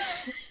down? Yeah.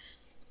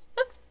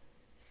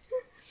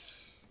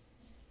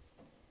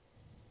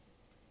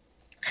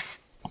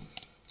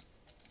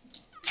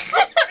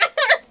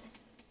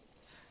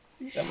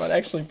 That might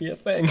actually be a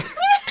thing.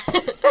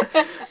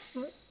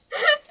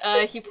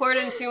 He poured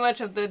in too much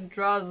of the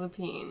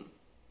Drazapine.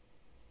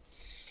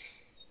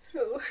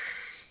 Do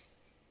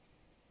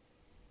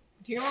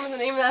you remember the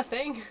name of that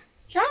thing?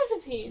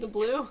 Drazapine. The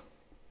blue?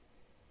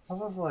 That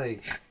was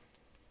like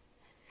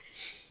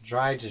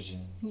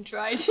drygen.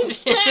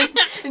 Drygen.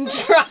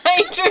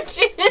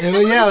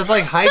 Drygen. Yeah, it was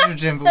like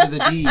hydrogen, but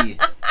with a D.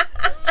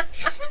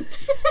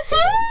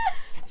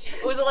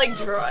 Was it like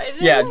Drygen?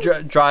 Yeah,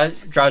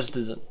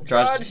 Drozdinen.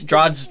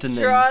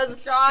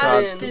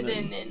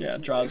 Drozdinen. Yeah,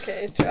 Droz.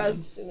 Okay,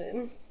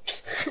 Drozdinen.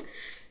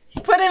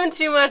 Put in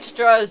too much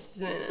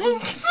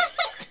Drozdinen.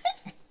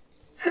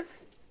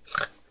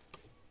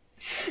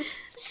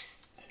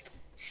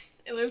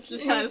 It was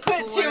just kind of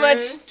Put too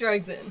much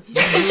drugs in.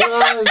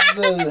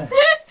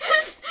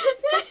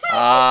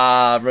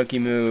 Ah, rookie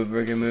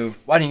move.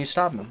 Why didn't you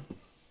stop him?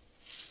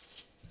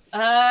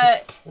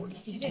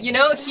 You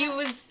know, he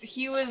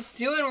was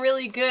doing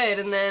really good,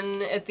 and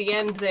then at the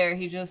end there,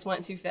 he just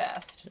went too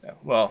fast. Yeah,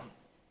 well,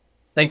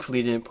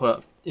 thankfully he didn't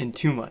put in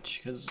too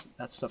much, because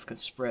that stuff could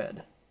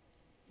spread.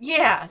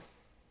 Yeah,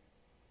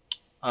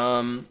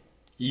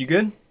 You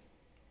good?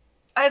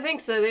 I think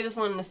so. They just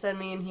wanted to send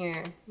me in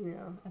here,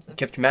 as a...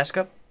 Kept your mask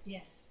up?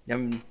 Yes. You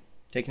haven't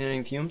taken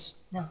any fumes?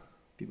 No.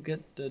 People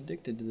get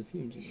addicted to the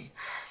fumes.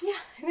 Yeah,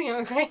 I think I'm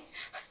okay.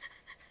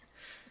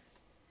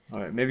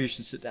 Alright, maybe you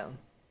should sit down.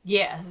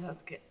 Yeah,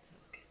 sounds good.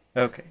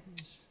 Okay.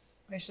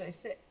 Where should I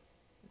sit?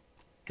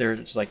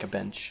 there's like a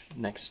bench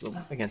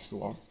against the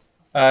wall.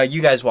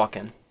 You guys walk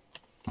in.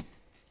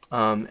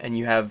 And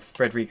you have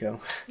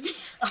Frederico.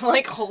 I'm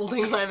like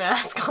holding my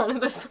mask on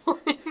at this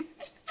point.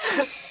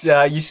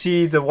 You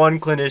see the one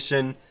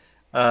clinician.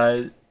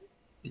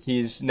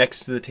 He's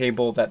next to the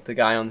table that the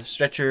guy on the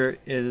stretcher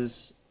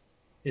is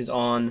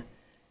on.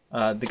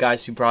 The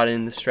guys who brought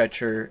in the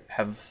stretcher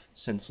have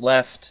since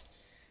left.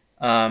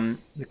 The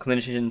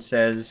clinician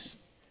says,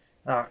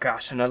 "Oh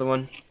gosh, another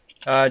one.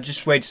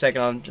 Just wait a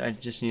second. I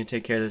just need to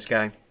take care of this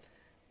guy."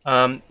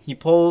 He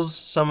pulls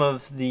some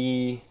of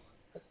the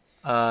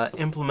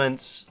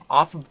implements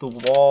off of the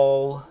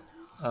wall,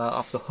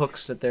 off the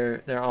hooks that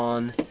they're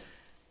on.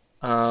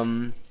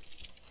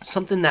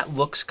 Something that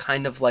looks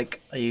kind of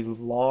like a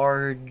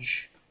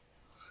large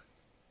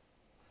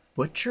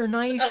butcher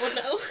knife. Oh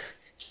no.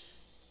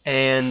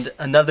 And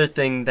another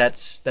thing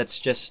that's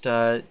just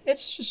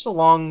it's just a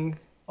long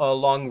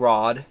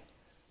rod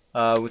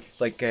with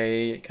like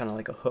a kind of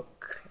like a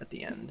hook at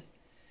the end.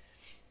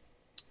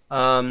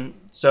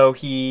 So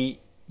he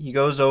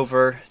goes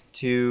over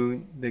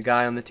to the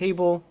guy on the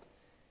table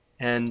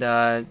and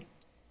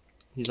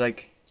he's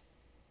like,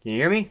 "Can you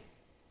hear me?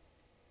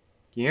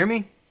 Can you hear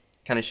me?"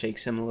 Kind of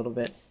shakes him a little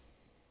bit.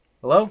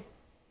 "Hello?"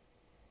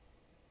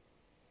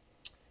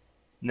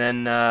 And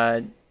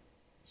then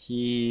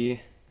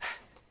he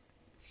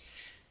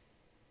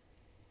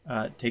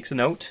takes a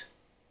note.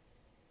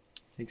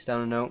 Takes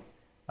down a note.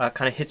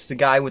 Kind of hits the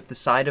guy with the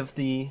side of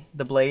the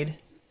blade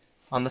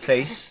on the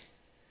face.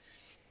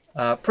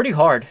 Pretty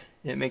hard.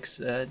 It makes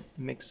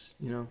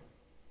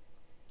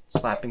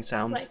slapping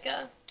sound. Like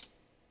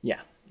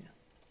Yeah.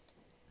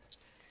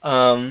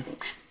 Then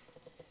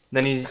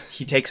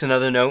he takes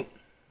another note.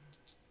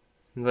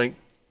 He's like,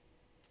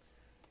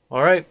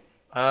 "All right.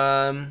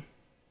 Well,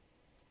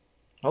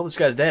 this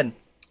guy's dead."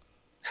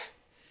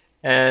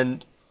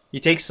 And he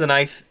takes the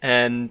knife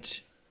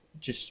and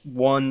just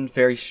one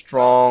very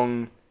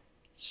strong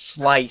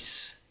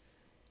slice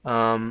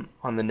on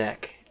the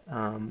neck,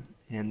 and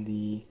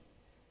the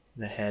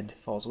head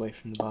falls away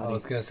from the body. I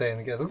was gonna say, and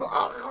the guy's like,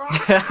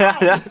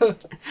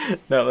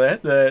 No,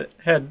 the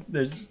head,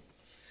 there's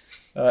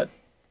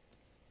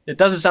it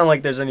doesn't sound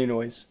like there's any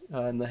noise,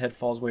 and the head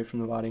falls away from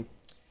the body.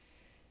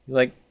 He's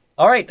like,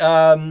 "All right,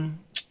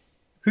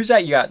 who's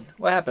that you got?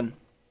 What happened?"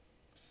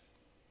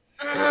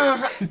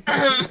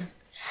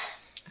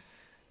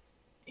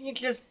 he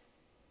just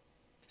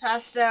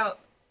passed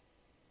out.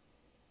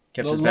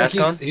 Kept his mask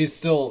on? He's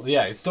still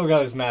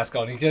got his mask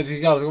on. He goes,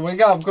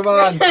 "Wake up, come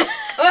on.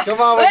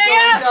 Come on, wake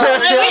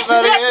up,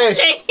 buddy.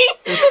 Hey,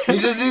 he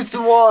just needs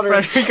some water."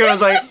 Frederico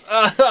was like,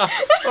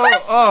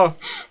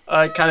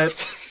 I kind of...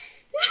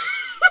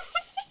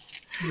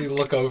 Does he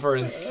look over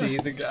and see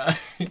the guy?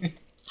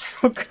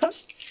 Oh,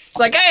 gosh. It's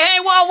like, hey,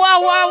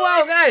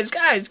 whoa, guys.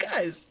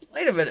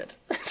 Wait a minute.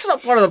 That's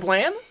not part of the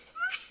plan.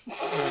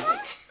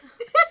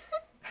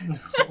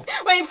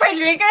 Wait,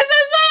 Frederico says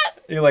that?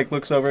 He,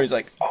 looks over, he's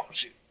like, "Oh,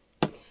 shoot."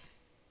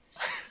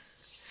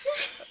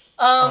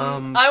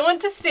 I want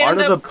to stand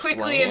part of up the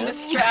quickly and plan?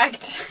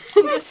 distract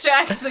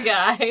the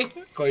guy.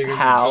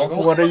 How?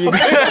 What are you gonna...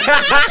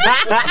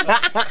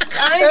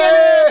 I'm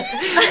gonna...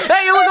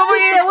 Hey, look over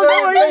here!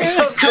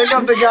 Pick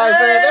up the guy's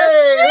head.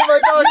 Hey, who am I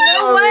talking You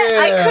know over what?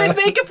 here? I could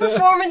make a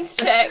performance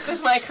check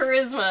with my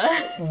charisma.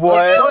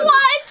 What?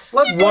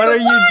 What are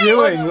you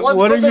doing? Let's What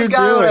put are this you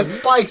guy on a doing?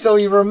 spike so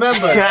he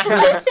remembers.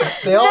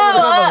 They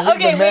all remember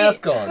leave the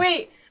mask on.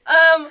 Wait.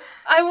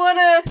 I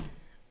wanna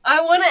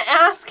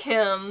ask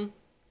him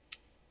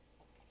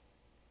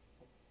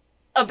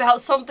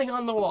about something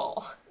on the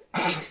wall.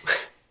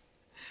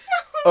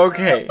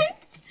 Okay.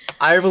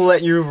 I will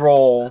let you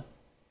roll.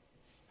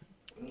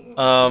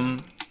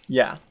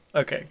 Yeah.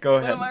 Okay, go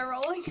What ahead. am I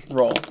rolling?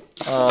 Roll.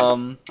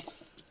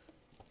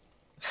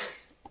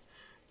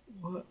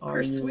 What are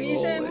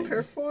Persuasion, you rolling?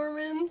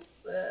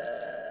 performance.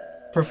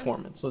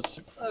 Performance. Let's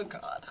do... Oh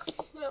god.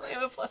 I only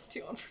have a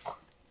 +2 on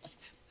performance.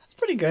 That's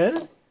pretty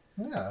good.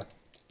 Yeah.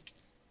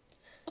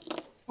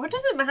 What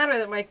does it matter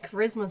that my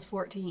charisma's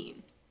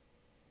 14?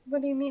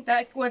 What do you mean?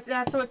 That's what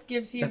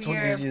gives you That's what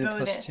your gives you the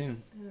bonus. +2.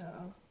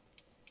 Oh.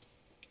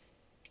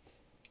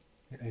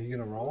 Are you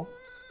gonna roll?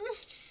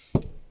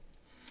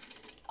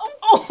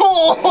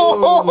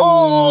 Oh!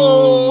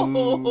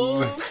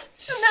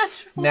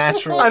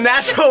 Natural. A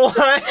natural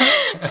one.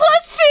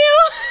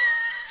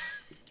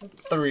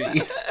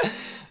 +3.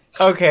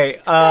 Okay.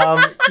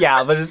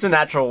 Yeah, but it's a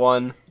natural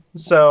one.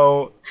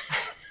 So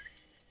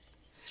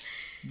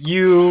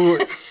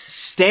you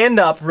stand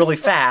up really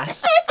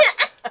fast.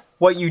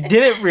 What you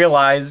didn't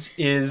realize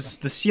is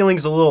the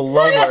ceiling's a little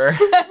lower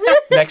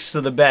next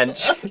to the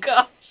bench. Oh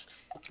gosh.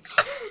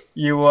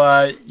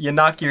 You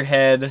knock your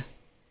head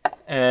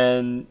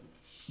and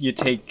you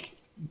take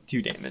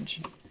 2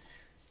 damage.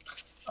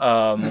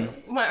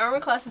 My armor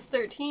class is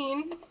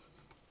 13.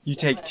 You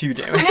take 2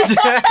 damage.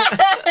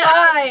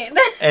 Fine.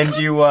 And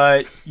you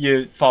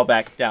fall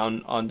back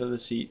down onto the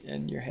seat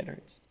and your head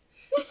hurts.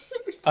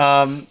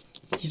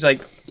 He's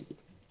like,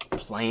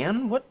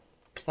 "Plan? What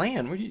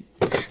plan?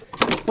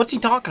 What's he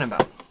talking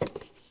about?"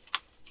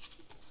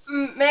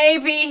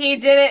 Maybe he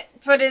didn't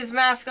put his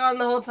mask on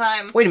the whole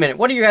time. Wait a minute.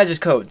 What are your guys'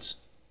 codes?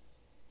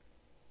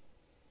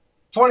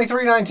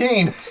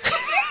 2319.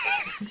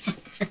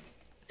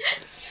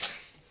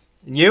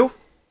 And you?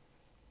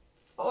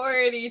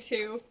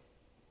 482.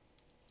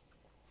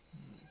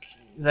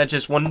 Is that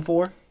just 1 and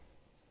 4?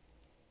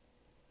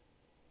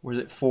 Or is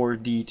it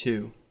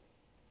 4D2?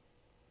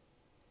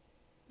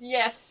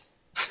 Yes.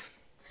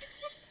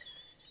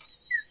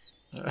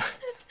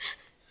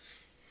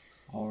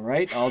 All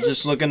right. I'll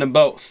just look into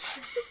both.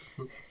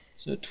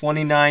 So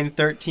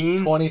 2913.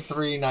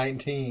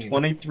 2319.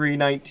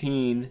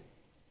 2319.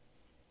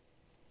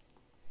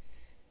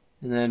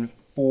 And then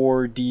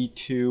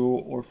 4D2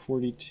 or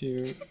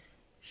 42.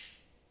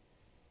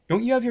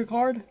 Don't you have your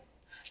card?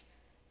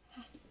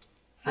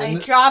 I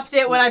dropped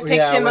it when I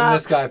picked him when up.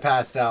 this guy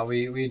passed out,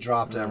 we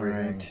dropped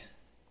everything.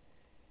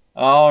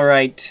 All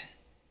right.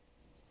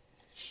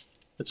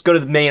 Let's go to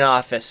the main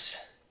office.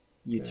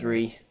 You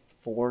 3,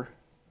 4,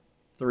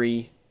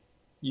 3.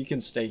 You can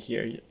stay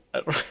here.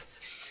 Are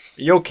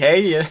you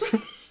okay?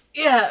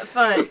 Yeah,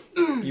 fine.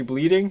 You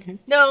bleeding?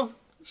 No.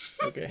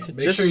 Okay.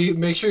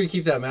 Make sure you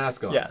keep that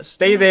mask on. Yeah,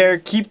 stay there.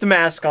 Keep the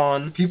mask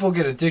on. People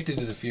get addicted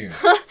to the fumes.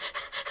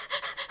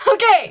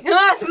 Okay, the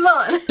mask is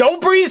on.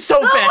 Don't breathe so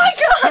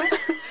fast. Oh my god.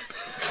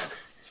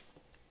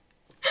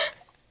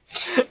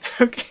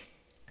 Okay.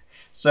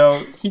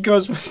 So he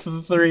goes with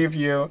the 3 of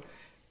you,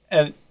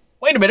 and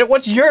wait a minute.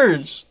 What's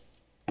yours?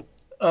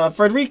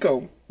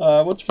 Frederico.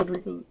 What's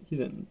Frederico? He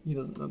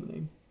doesn't know the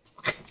name.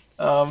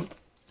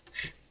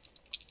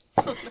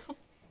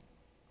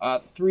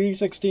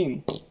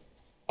 316.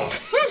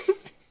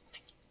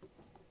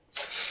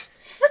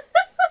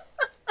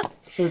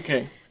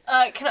 Okay.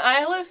 Can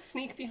Isla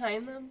sneak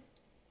behind them?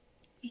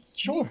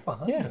 Sure.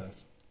 Behind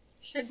us.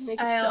 Should make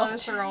a Isla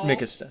stealth roll.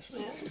 Make a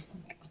stealth.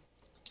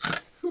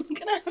 I'm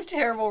gonna have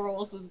terrible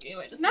rolls this game.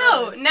 I just No,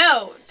 know it.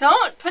 no,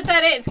 don't put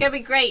that in. It's gonna be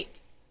great.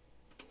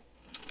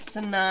 It's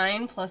a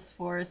 9 plus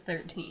 4 is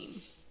 13.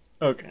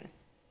 Okay.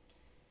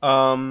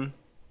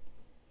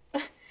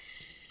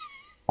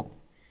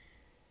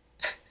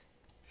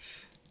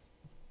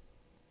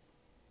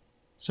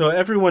 So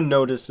everyone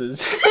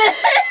notices,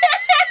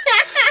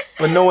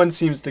 but no one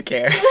seems to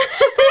care.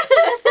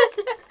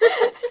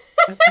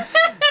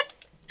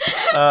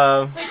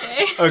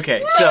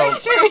 Okay, so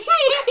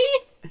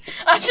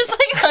I'm just like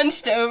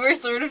hunched over,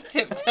 sort of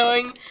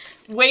tiptoeing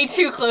way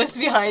too close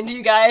behind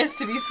you guys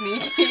to be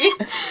sneaky.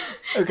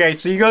 okay,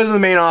 so you go to the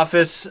main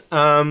office.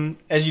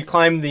 As you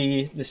climb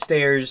the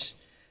stairs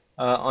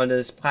onto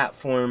this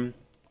platform,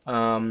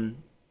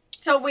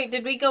 So wait,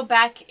 did we go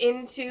back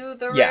into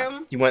the yeah,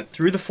 room? you went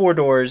through the 4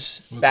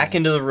 doors, back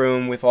into the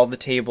room with all the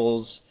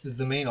tables. Is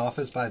the main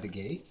office by the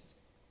gate?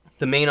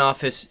 The main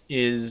office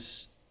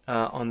is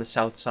on the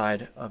south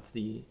side of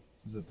the.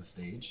 Is it the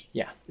stage?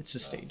 Yeah, it's the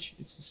stage.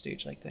 It's the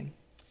stage-like thing.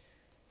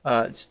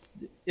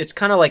 It's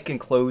kind of like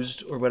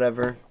enclosed or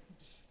whatever.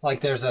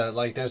 Like there's a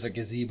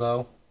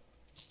gazebo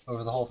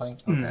over the whole thing?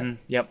 Okay. Mhm,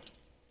 yep.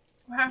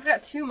 Wow, I've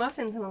got 2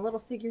 muffins and a little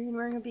figurine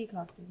wearing a bee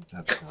costume.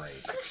 That's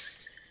great.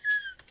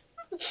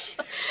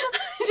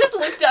 I just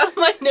looked down at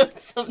my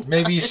notes sometimes.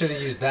 Maybe you should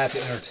have used that to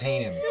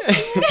entertain him.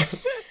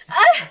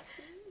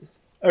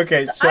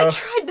 Okay, so I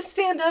tried to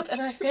stand up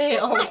and I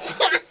failed.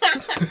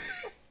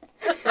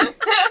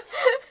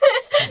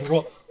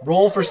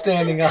 Roll for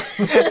standing up.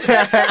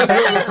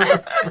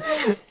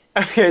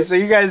 okay, so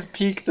you guys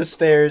peek the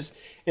stairs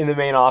in the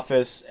main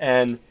office,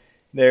 and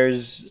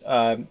there's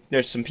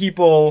some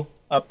people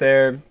up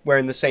there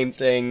wearing the same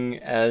thing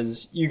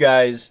as you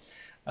guys.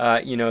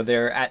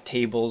 They're at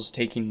tables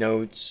taking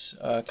notes,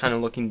 kind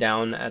of looking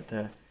down at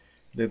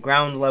the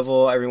ground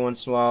level every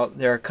once in a while.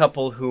 There are a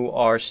couple who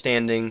are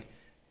standing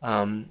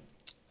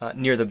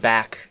near the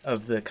back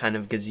of the kind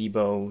of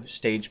gazebo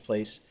stage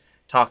place,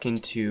 talking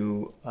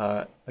to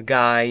a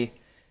guy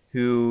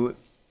who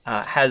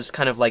has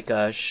kind of like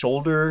a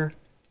shoulder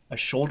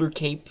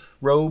cape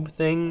robe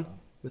thing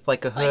with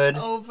like a hood.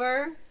 Like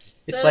over.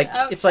 It's the like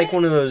it's like outfit?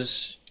 one of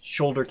those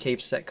shoulder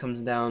capes that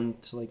comes down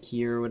to like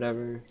here or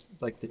whatever,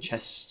 like the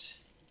chest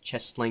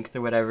length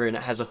or whatever, and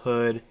it has a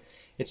hood.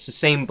 It's the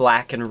same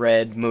black and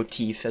red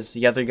motif as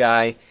the other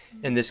guy,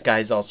 and this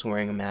guy's also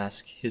wearing a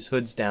mask. His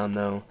hood's down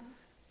though,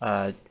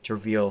 to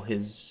reveal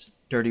his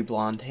dirty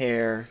blonde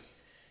hair,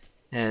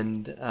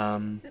 and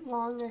Is it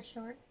long or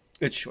short?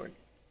 it's short.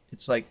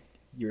 It's like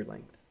ear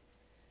length,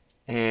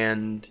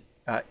 and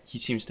he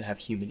seems to have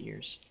human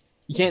ears.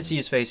 You can't see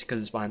his face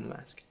because it's behind the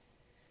mask.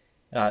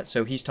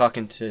 So he's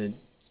talking to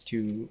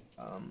two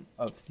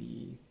of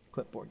the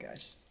clipboard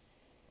guys.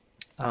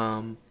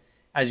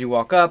 As you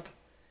walk up,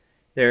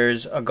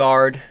 there's a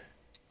guard.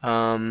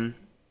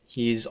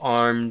 He's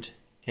armed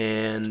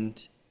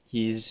and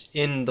he's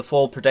in the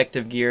full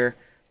protective gear,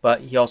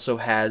 but he also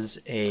has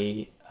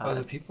a Are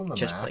the people in the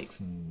chest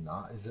masks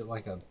not? Is it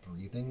like a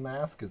breathing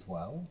mask as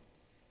well?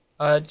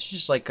 It's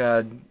just like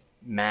a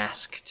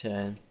mask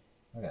to.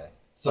 Okay,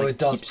 so Like it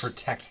does keeps-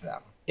 protect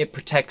them. It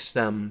protects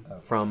them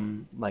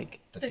from like.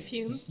 The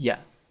fumes. Yeah.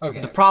 Okay.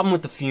 The problem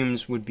with the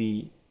fumes would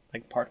be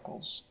like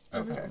particles.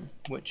 Okay.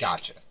 Which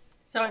Gotcha.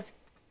 So it's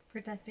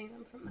protecting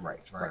them from that.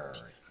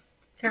 Right.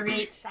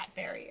 Creates that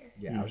barrier.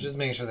 Yeah, I was just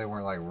making sure they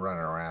weren't like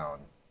running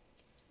around.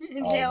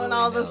 Inhaling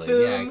all the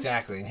willy-nilly. fumes. Yeah,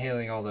 exactly.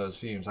 Inhaling all those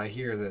fumes. I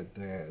hear that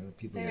the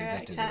people They're get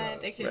addicted kinda to those.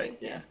 addicted. Right,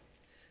 yeah.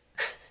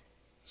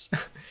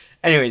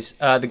 Anyways,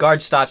 the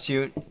guard stops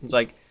you. He's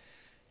like,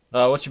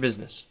 what's your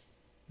business?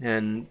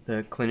 And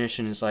the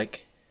clinician is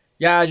like,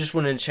 yeah, I just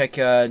wanted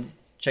to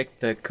check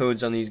the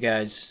codes on these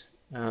guys.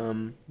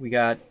 We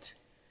got...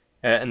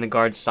 and the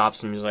guard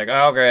stops him. He's like,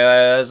 oh, okay,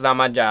 that's not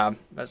my job.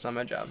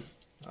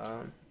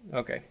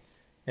 Okay.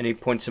 And he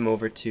points him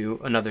over to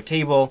another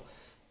table.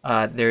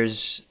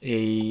 There's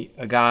a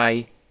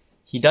guy.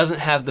 He doesn't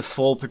have the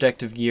full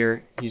protective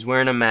gear. He's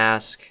wearing a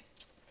mask.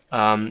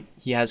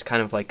 He has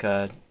kind of like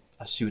a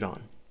suit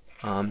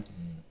on.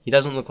 He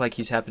doesn't look like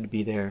he's happy to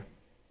be there,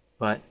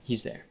 but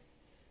he's there.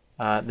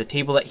 The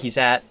table that he's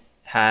at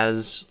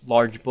has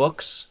large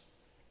books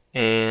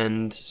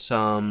and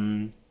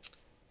some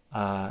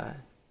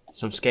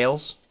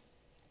scales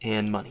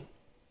and money.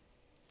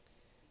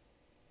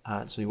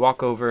 So we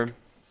walk over,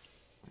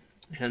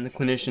 and the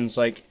clinician's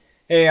like,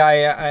 hey,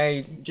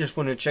 I just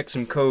want to check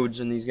some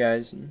codes on these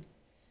guys. And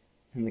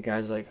the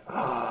guy's like,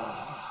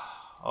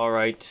 all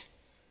right,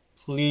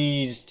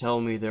 please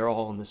tell me they're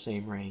all in the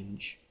same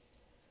range.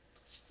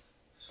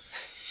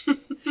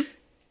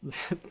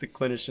 The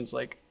clinician's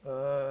like,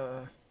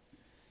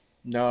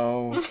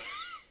 no,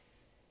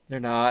 they're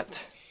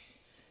not.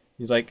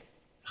 He's like,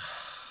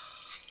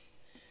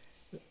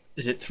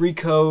 is it 3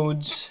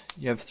 codes?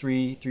 You have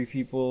three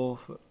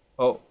people?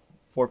 Oh,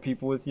 4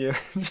 people with you?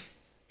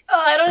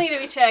 Oh, I don't need to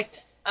be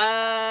checked.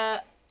 I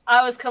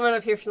was coming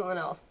up here for something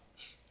else.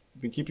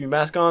 You keep your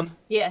mask on?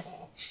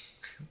 Yes.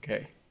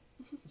 Okay.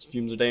 These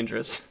fumes are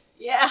dangerous.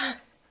 Yeah.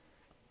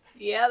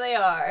 Yeah, they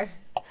are.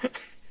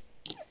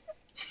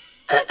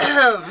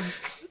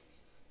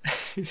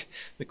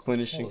 The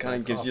clinician kind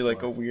of gives you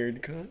like a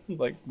weird kind of,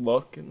 like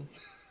look and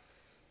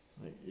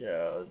like,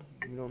 yeah,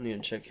 we don't need to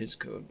check his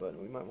code, but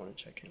we might want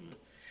to check him.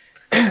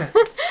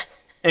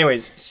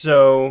 Anyways,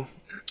 so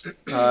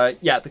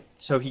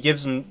so he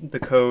gives him the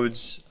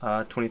codes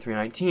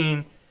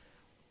 2319,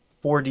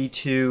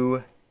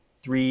 4D2,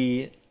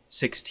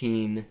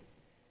 316.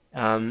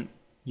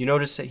 You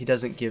notice that he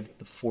doesn't give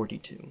the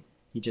 42.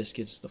 He just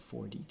gives the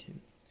 4D2.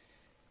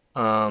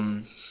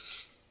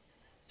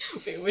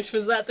 Wait, which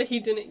was that he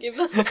didn't give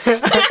them?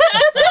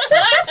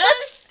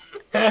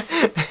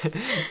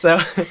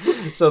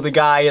 So the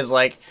guy is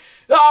like,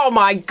 oh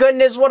my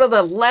goodness, what are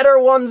the letter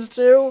ones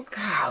too?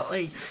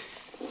 Golly.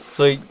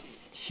 So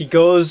he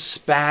goes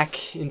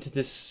back into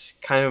this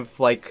kind of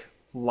like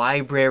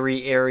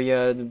library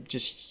area,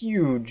 just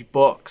huge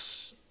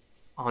books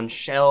on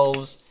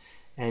shelves,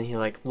 and he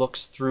like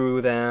looks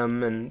through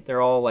them, and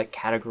they're all like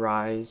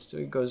categorized. So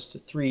he goes to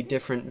 3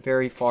 different,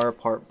 very far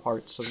apart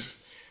parts of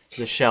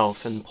the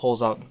shelf and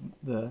pulls out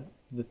the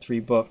 3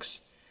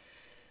 books.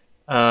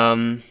 What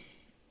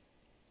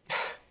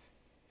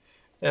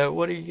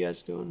are you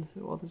guys doing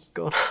while this is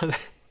going on?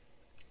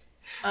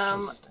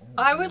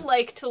 I would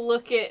like to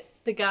look at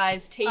the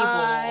guy's table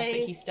that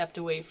he stepped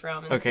away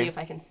from and see if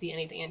I can see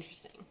anything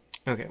interesting.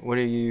 Okay, what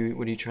are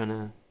you trying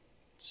to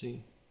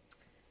see?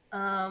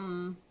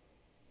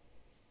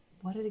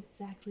 What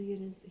exactly it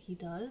is that he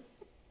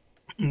does?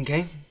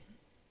 Okay.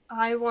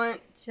 I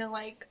want to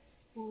like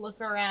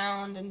look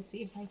around and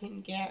see if I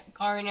can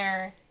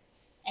garner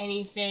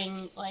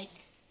anything like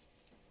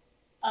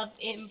of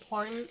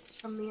importance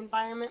from the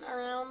environment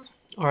around.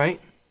 All right.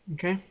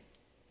 Okay.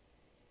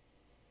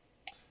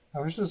 I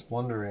was just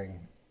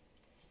wondering,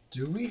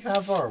 do we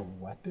have our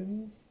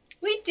weapons?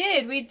 We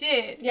did. Yeah, We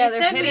they're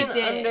said we hidden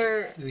did.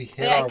 under. Do we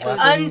hit Yeah, our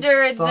weapons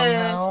under the-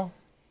 somehow?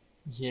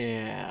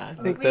 Yeah,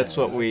 I think that's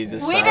what we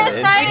decided. We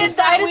decided We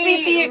decided we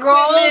that the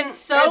rolled equipment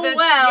so or the,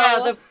 well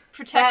Yeah, the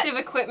protective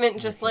equipment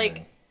just Okay.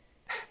 like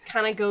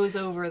kind of goes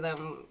over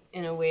them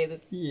in a way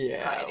that's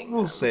Yeah, hiding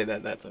we'll them. say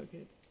that's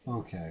okay.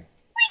 Okay.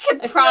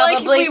 could I feel like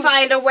probably if we-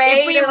 find a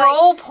way If we to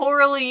roll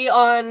poorly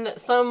on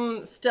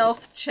some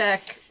stealth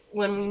check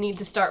when we need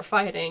to start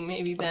fighting,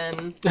 maybe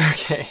then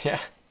Okay, yeah.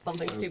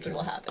 something stupid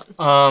will happen.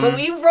 Um. But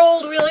we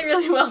rolled really,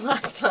 really well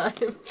last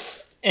time.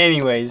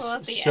 Anyways, Well,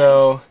 at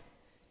the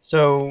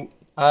so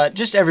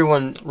just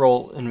everyone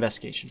roll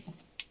investigation.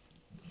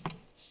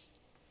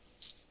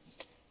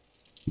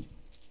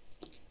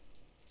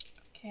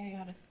 Okay, I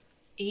got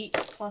 8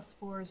 plus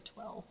 4 is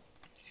 12.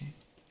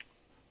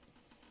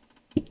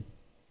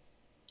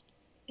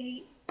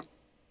 8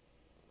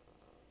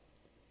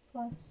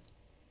 plus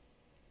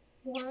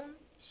 1,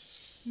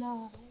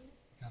 9.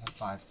 Got a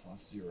 5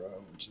 plus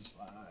 0, which is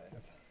 5.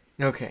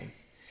 Okay.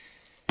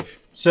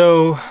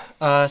 So,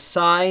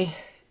 Sai,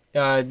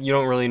 you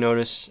don't really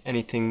notice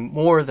anything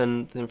more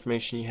than the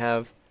information you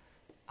have.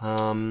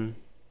 And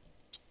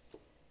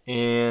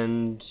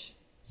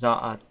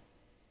Za'atir,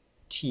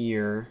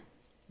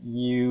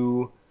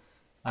 you,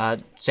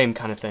 same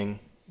kind of thing.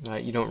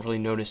 You don't really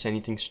notice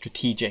anything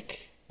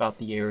strategic about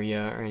the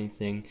area or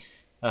anything.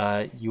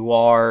 You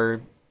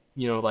are,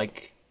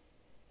 like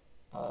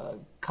a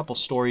couple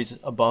stories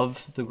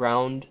above the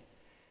ground.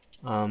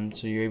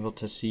 So you're able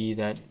to see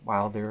that,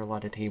 wow, there are a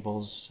lot of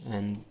tables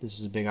and this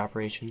is a big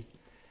operation.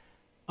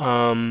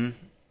 And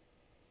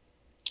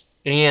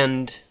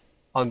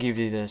I'll give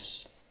you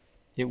this.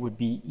 It would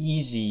be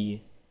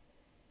easy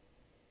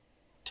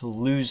to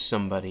lose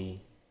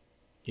somebody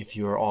if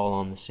you are all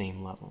on the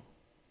same level.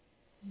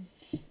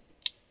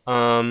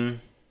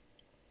 And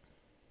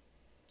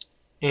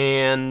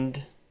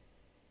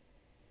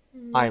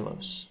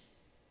Ilos.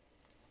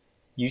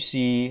 You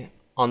see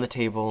on the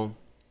table,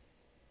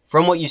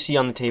 from what you see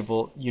on the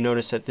table, you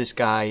notice that this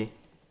guy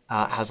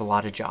has a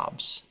lot of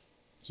jobs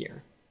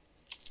here.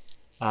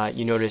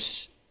 You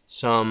notice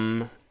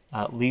some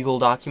legal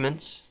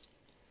documents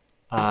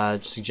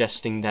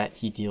suggesting that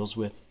he deals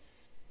with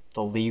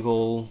the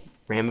legal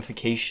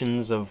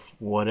ramifications of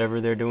whatever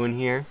they're doing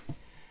here.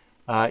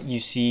 You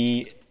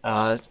see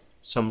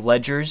some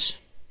ledgers.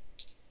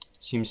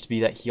 Seems to be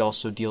that he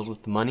also deals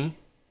with the money.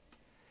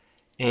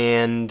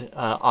 And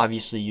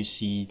obviously you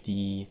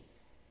see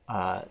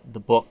the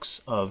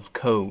books of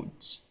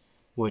codes,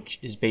 which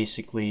is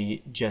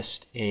basically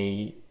just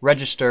a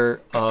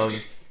register of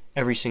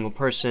every single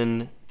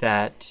person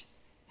that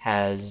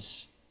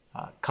has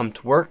come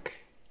to work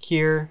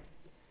here,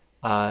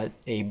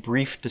 a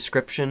brief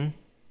description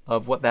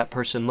of what that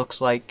person looks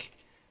like,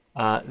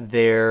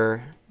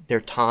 their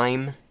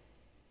time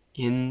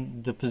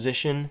in the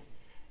position,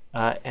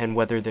 and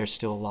whether they're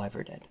still alive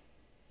or dead.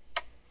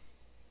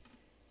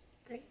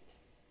 Great.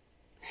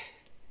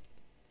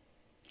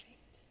 Great.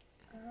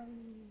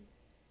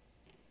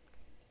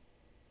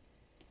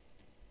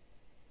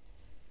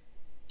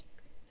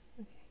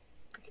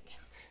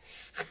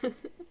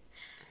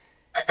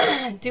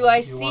 Do I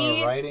You want see?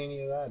 to write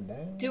any of that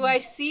down? Do I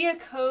see a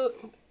code?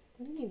 What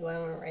do you mean? Do I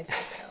want to write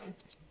that down?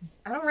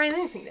 I don't write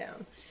anything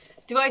down.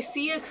 Do I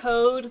see a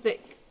code that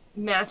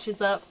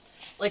matches up?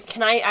 Like,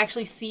 can I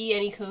actually see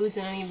any codes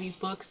in any of these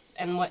books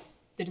and what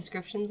the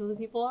descriptions of the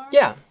people are?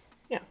 Yeah.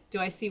 Do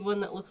I see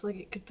one that looks like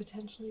it could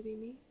potentially be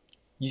me?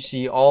 You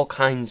see all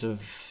kinds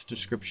of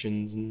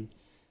descriptions and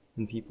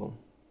people.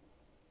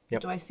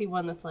 Yep. Do I see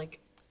one that's like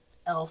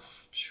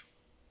elf?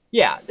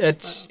 Yeah,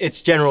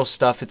 it's general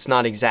stuff. It's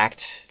not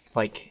exact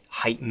like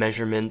height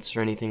measurements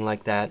or anything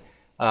like that.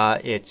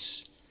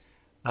 It's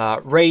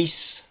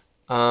race,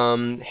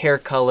 hair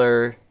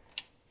color,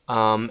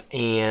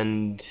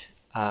 and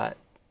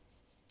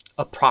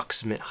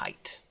approximate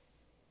height.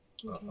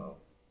 Uh-oh.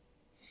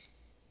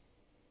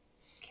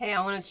 Okay,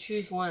 I want to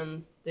choose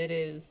one that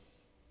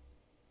is.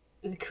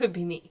 It could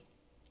be me.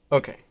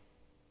 Okay.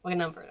 What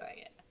number do I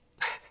get?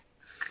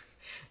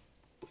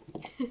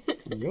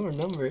 Your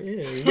number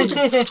is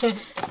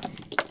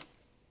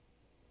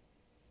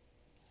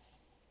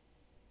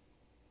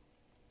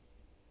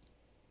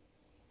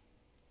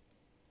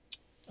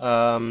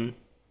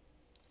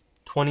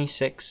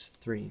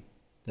 26-3.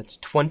 That's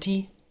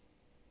 26-3.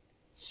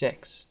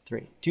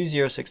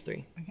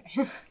 2063.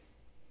 Okay.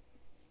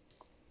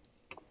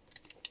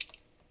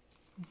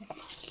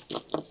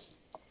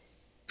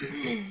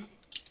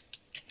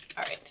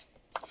 All right.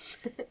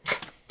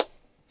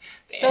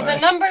 So the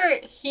number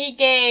he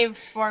gave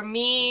for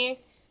me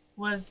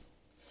was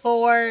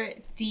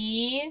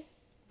 4D,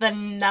 the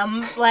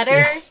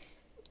letter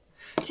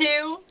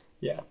 2.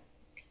 Yeah.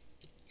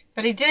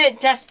 But he didn't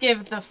just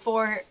give the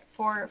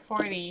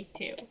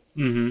 442.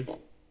 Mm-hmm.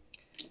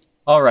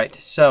 All right.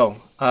 So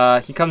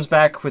he comes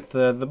back with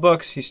the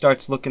books. He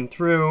starts looking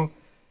through.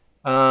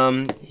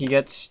 He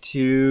gets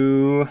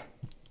to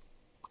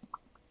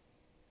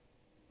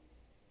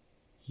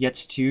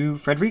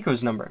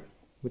Frederico's number,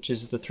 which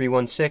is the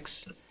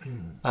 316.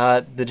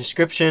 The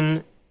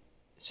description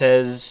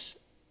says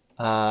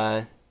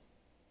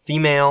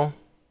female,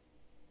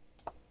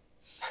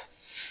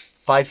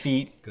 5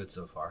 feet. Good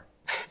so far.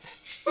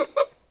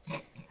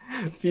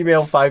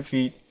 Female, 5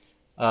 feet,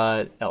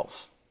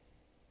 elf.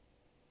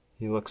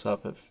 He looks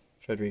up at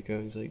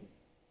Frederico. He's like,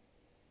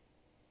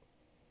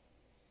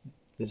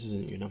 "This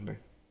isn't your number."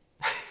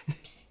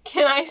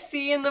 Can I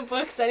see in the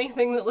books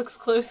anything that looks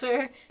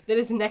closer that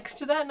is next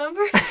to that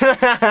number?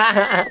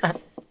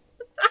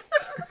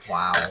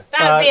 Wow.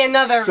 That'd be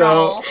another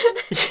roll.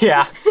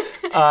 Yeah.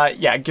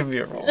 Yeah, give me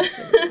a roll.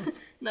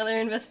 Another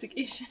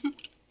investigation.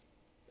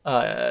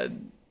 Yeah.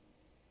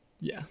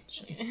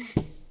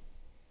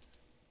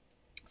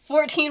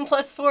 14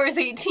 plus 4 is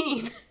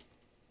 18.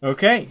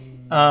 Okay.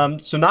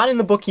 So not in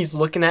the book he's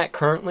looking at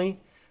currently,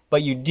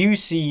 but you do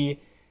see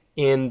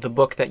in the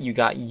book that you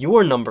got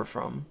your number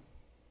from,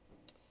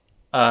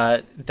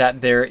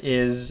 that there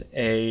is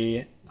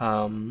a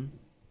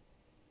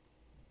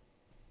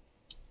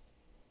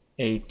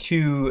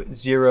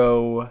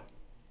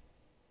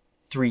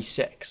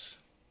 2036.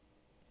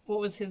 What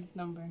was his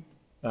number?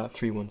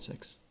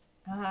 316.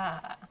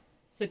 Ah,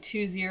 so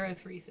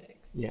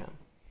 2036. Yeah.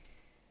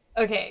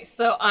 Okay,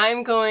 so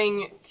I'm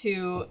going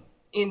to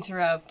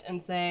interrupt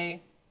and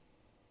say,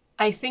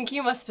 I think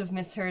you must have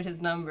misheard his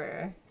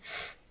number.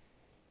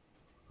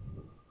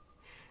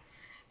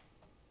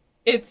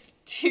 It's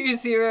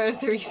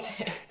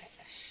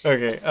 2036.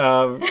 Okay.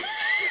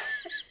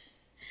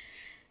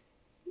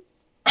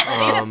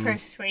 Need a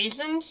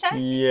persuasion check?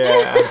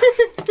 Yeah.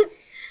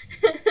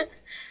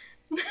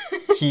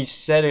 He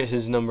said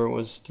his number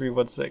was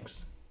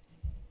 316.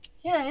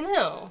 Yeah, I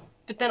know.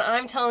 But then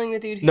I'm telling the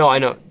dude who No, I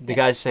know. The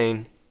guy's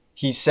saying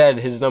he said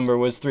his number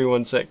was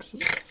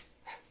 316.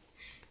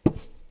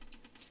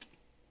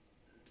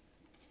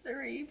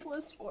 3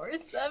 + 4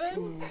 is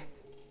 7.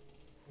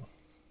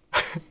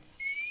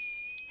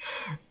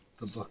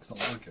 The books all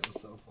go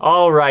so far.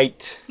 All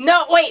right.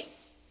 No, wait.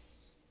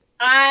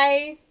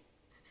 I'm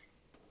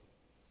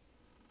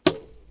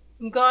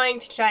going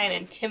to try and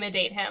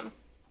intimidate him.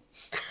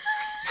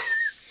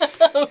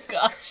 Oh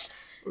gosh.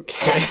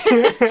 Okay.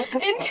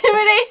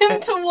 Intimidate him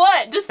to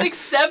what? Just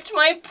accept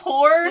my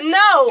poor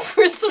No!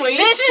 persuasion?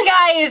 This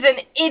guy is an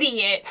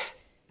idiot.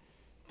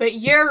 But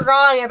you're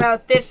wrong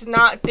about this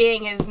not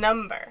being his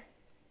number.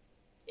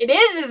 It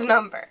is his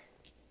number.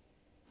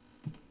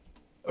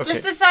 Okay.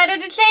 Just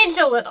decided to change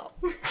a little.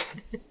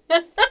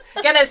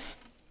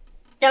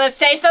 Gonna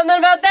say something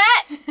about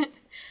that?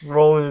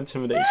 Roll an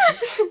intimidation.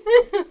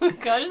 Oh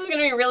gosh, this is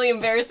gonna be really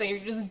embarrassing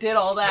if you just did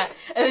all that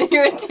and then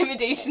your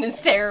intimidation is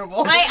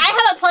terrible. I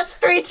have a +3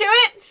 to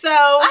it, so...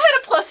 I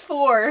had a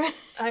 +4.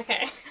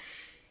 Okay.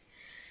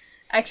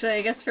 Actually,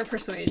 I guess for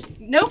persuasion.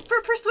 Nope,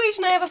 for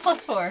persuasion I have a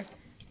 +4.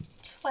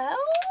 12?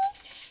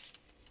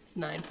 It's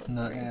 9 + 3.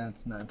 No, yeah,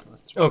 it's 9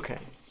 + 3. Okay.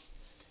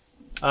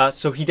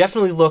 So he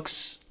definitely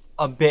looks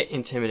a bit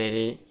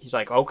intimidated. He's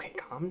like, okay,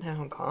 calm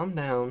down, calm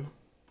down.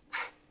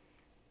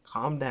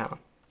 Calm down.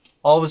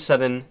 All of a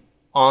sudden,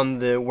 on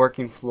the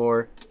working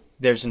floor,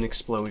 there's an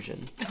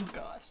explosion. Oh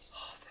gosh.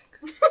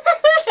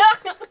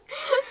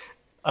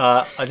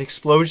 An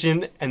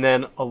explosion, and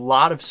then a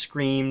lot of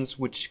screams,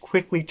 which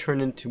quickly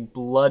turn into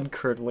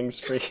blood-curdling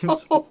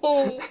screams.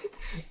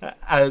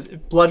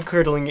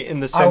 Blood-curdling in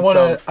the sense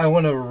of... I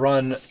wanna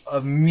run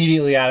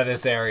immediately out of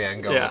this area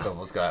and go Yeah.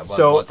 look at what's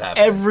So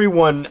happening.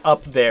 everyone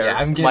up there Yeah,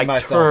 I'm getting like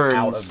myself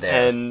out turns of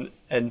there.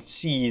 and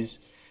sees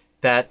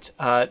that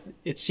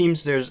it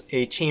seems there's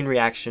a chain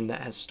reaction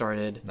that has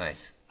started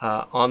Nice.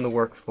 on the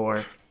work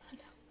floor.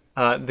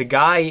 The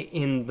guy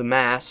in the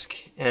mask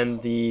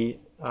and the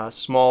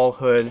small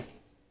hood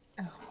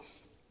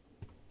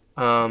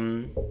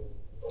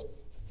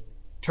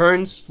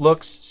turns,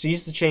 looks,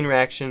 sees the chain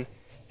reaction,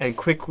 and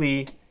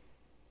quickly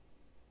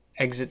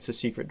exits a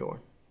secret door.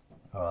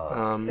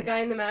 The guy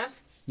in the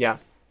mask? Yeah.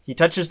 He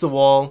touches the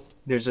wall.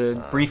 There's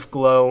a brief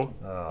glow.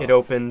 It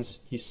opens.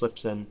 He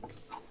slips in.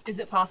 Is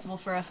it possible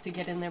for us to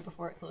get in there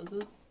before it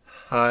closes?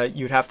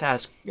 You'd have to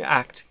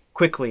act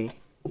quickly,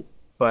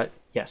 but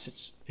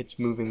yes, it's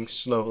moving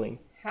slowly.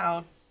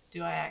 How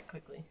do I act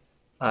quickly?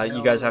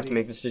 You guys have to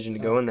make a decision to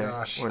go in there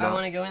gosh. or I not.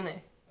 want to go in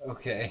there.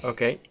 Okay.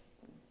 Okay.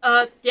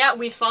 Yeah,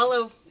 we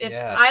follow. If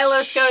Yeah,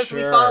 Ilos goes,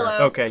 we sure.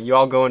 follow. Okay. You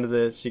all go into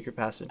the secret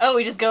passage. Oh,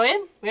 we just go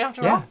in? We don't have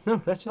to Yeah. roll? No,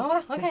 that's it. Oh,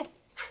 wow, okay.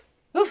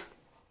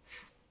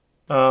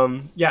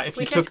 Yeah. If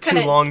We you just took too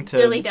couldn't long to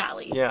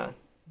dilly-dally.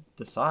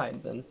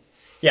 decide, then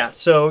yeah.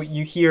 So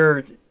you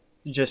hear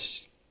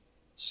just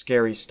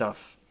scary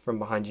stuff from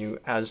behind you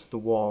as the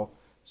wall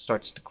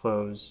starts to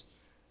close.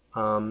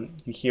 You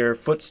hear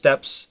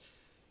footsteps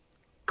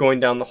going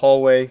down the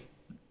hallway.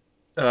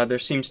 There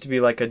seems to be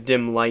like a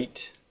dim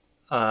light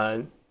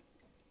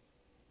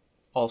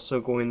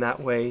also going that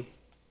way.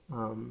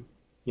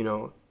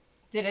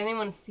 Did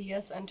anyone see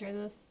us enter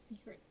this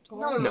secret No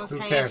door? one No. was Who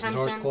paying cares? The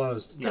door's attention.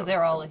 closed. Because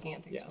they're all looking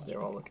at the Yeah, explosion.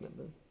 they're all looking at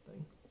the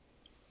thing.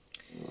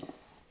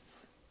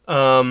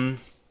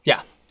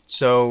 Yeah.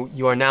 So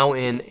you are now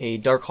in a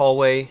dark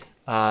hallway.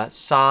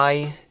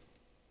 Sai,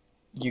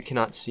 you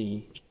cannot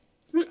see.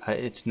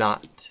 It's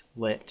not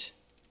lit.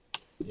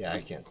 Yeah,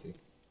 I can't see.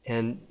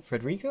 And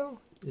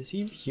Federico, is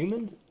he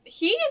human?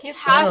 He's He's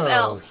half Oh,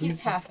 elf.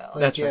 He's half elf.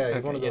 That's yeah, right,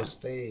 he's one of okay, those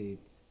fey,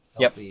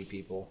 Yep. elfy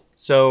people.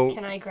 So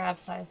Can I grab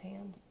Sai's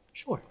hand?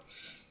 sure.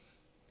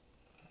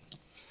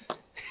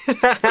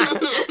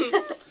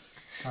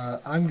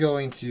 I'm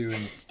going to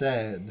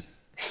instead.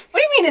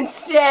 What do you mean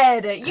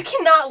instead? You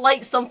cannot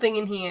light something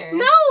in here.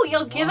 No,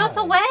 you'll give us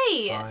Why?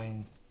 away.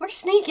 Fine. We're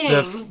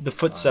sneaking. The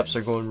footsteps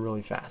are going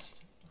really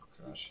fast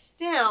Gosh.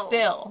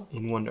 Still.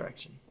 in one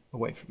direction,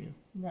 away from you.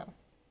 No.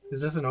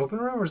 Is this an open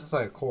room or is this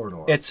like a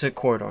corridor? It's a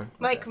corridor.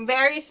 Like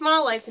very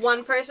small, like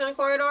one person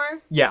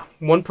corridor. Yeah,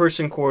 one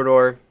person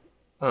corridor.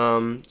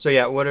 So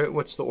yeah,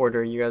 what's the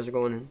order you guys are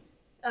going in?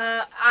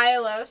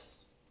 Ilos,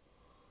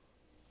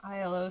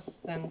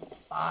 Iolos, then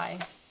Sai,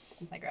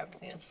 since I grabbed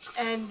his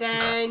hand. and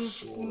then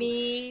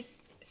me,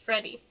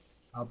 Freddy.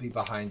 I'll be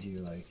behind you,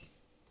 like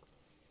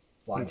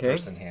blind Okay.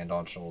 person, hand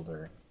on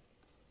shoulder.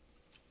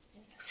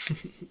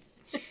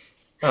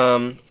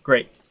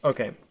 Great.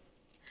 Okay.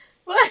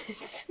 What?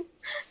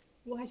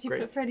 Why'd you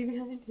Great. put Freddy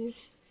behind you?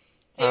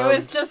 It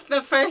was just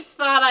the first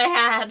thought I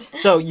had.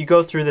 So you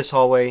go through this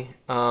hallway.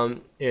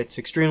 It's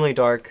extremely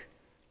dark.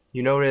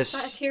 You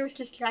notice. Tear was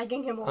just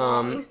dragging him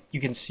along. You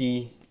can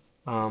see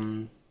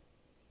in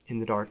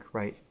the dark,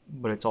 right?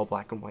 But it's all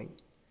black and white.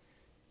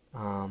 I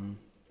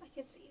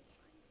can see it's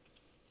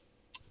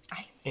fine.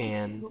 I can see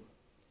And too.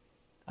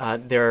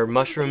 there are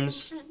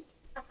mushrooms.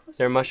 Up close.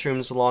 There are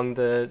mushrooms along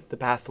the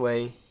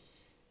pathway.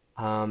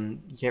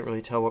 You can't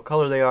really tell what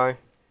color they are.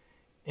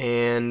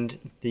 And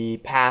the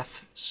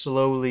path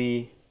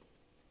slowly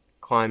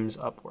climbs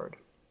upward.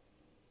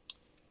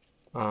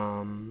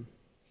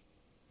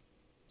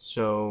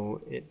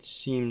 So it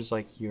seems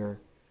like you're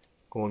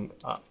going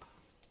up.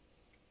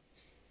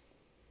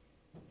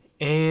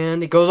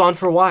 And it goes on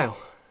for a while.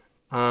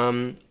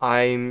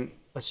 I'm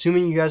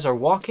assuming you guys are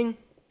walking?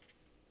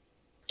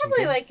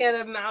 Probably like at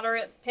a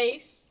moderate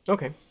pace.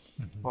 Okay.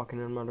 Walking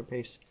at a moderate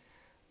pace.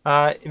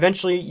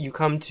 Eventually, you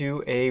come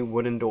to a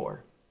wooden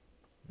door.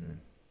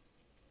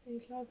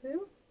 Deja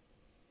vu?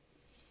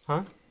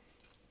 Huh?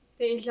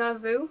 Deja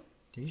vu?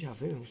 Deja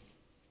vu.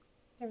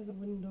 There was a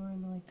wooden door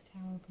in the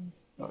tower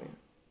place. Oh, yeah.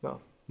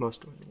 Well,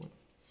 most doors are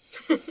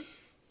wooden.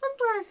 Some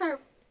doors are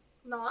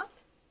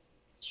not.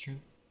 It's true.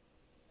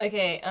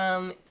 Okay,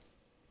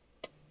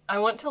 I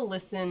want to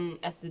listen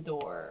at the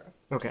door.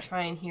 Okay.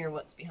 Try and hear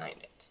what's behind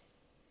it.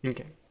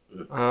 Okay.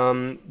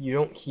 You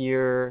don't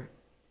hear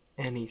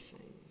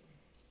anything.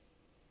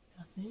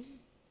 Nothing?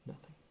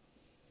 Nothing.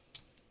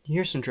 You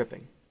hear some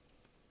dripping.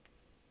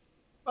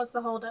 What's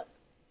the holdup?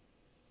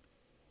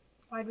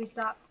 Why'd we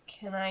stop?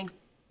 Can I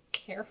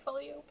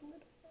carefully open the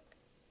door?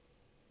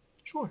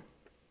 Sure.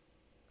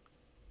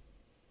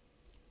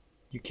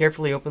 You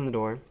carefully open the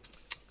door,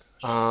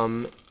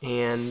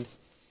 and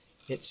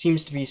it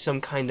seems to be some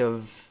kind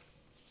of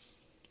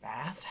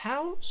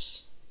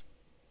bathhouse?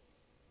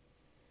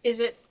 Is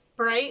it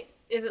bright?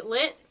 Is it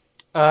lit?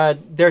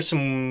 There's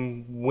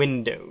some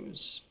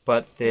windows,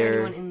 but Is there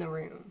they're... anyone in the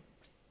room?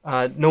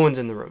 No one's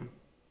in the room.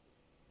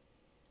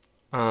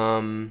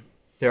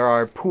 There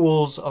are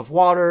pools of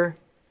water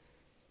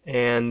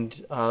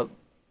and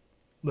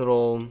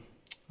little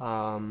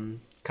kind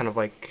of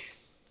like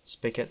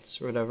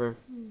spigots or whatever.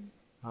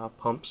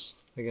 Pumps,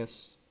 I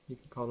guess you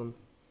could call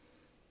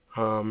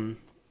them.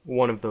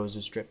 One of those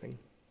is dripping.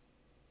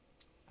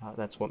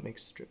 That's what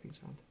makes the dripping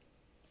sound.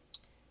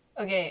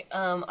 Okay,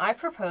 I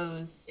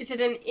propose... Is it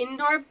an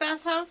indoor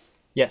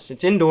bathhouse? Yes,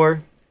 it's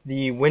indoor.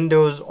 The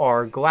windows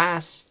are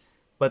glass,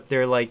 but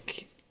they're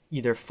like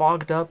either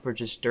fogged up or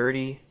just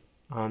dirty.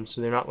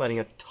 So they're not letting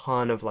a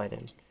ton of light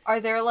in.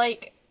 Are there,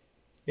 like...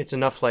 It's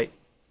enough light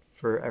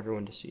for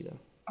everyone to see, though.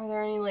 Are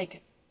there any,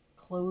 like,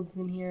 clothes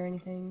in here or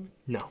anything?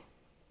 No.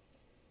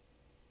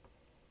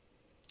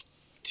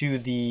 To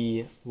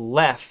the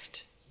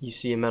left, you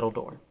see a metal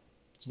door.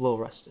 It's a little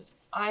rusted.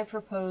 I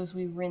propose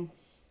we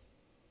rinse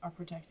our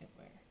protective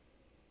wear.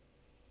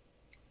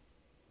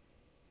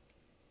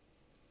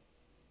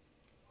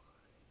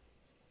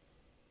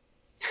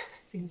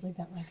 Seems like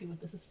that might be what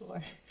this is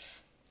for.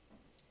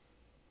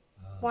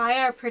 Why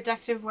our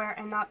protective wear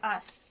and not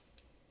us?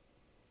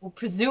 Well,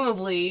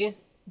 presumably,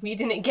 we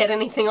didn't get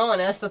anything on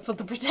us. That's what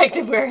the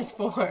protective wear is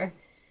for.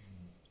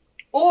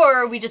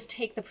 Or we just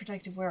take the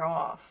protective wear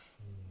off.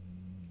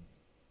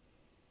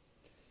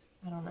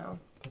 I don't know.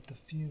 But the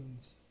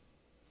fumes.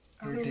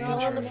 Are They're we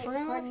not on the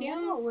dangerous. fumes?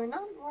 No, we're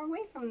not. We're away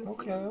from the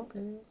Okay.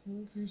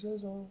 fumes. Who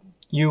says all?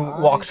 You I-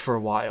 walked for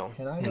a while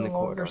Can I in no the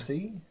corridor. longer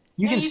see?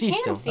 You Yeah, can you see can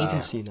still. see You can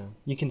now. see now.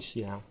 You can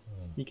see now.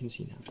 You can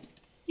see now.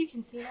 You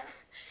can see that.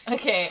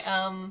 Okay,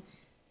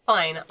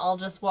 fine. I'll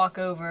just walk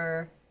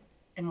over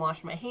and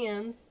wash my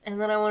hands, and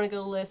then I want to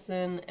go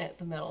listen at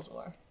the metal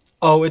door.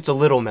 Oh, it's a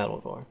little metal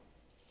door.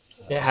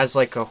 It has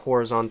like a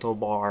horizontal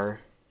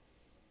bar.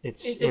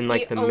 It's Is in it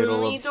like the middle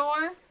only of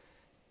door?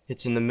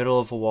 It's in the middle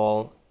of a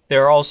wall.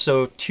 There are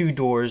also two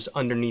doors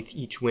underneath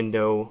each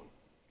window,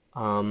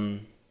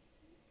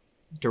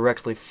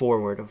 directly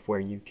forward of where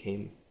you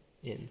came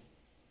in.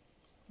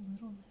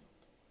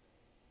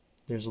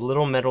 There's a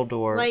little metal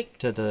door Like-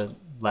 to the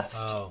left.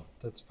 Oh,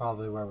 that's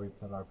probably where we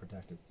put our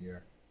protective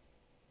gear.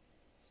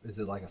 Is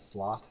it like a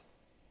slot?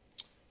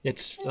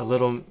 It's a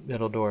little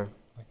metal door.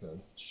 Like a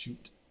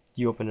chute?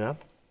 You open it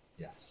up?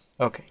 Yes.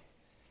 Okay.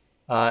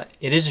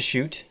 It is a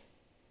chute,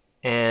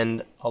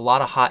 and a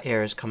lot of hot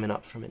air is coming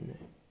up from in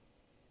there.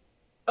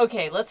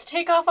 Okay, let's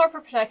take off our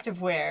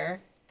protective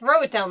wear,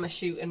 throw it down the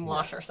chute, and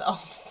wash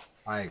ourselves.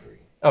 I agree.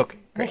 Okay,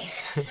 great.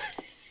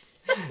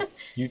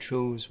 You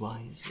chose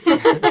wisely.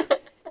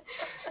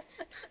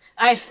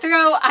 I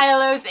throw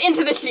Ilos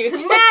into the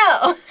chute.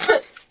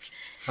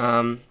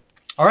 No!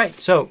 All right,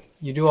 so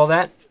you do all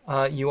that.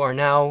 You are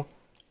now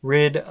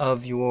rid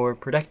of your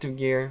protective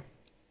gear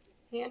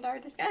And our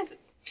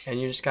disguises. and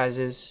your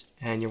disguises,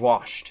 and you're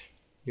washed.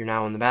 You're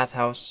now in the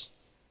bathhouse.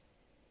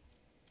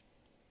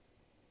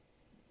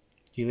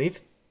 Do you leave?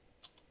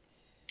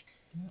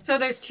 So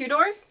there's two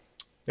doors?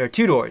 There are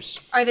two doors.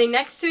 Are they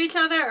next to each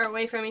other or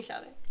away from each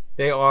other?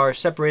 They are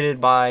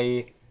separated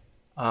by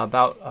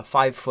about a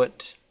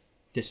 5-foot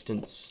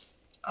distance.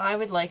 I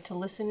would like to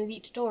listen at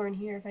each door and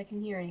hear if I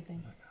can hear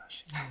anything.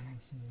 Gosh, I'm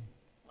listening.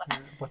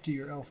 What do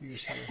your elf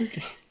ears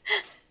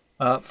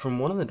hear? From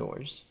one of the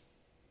doors,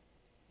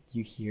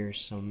 you hear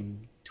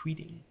some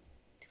tweeting,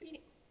 Tweeting.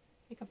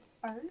 Like a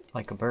bird?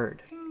 like a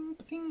bird.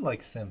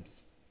 Like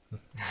Sims.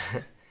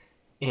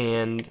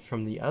 And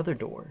from the other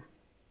door,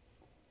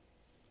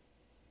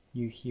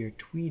 you hear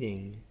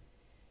tweeting,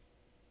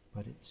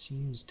 but it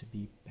seems to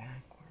be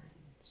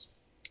backwards.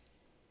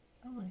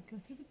 I want to go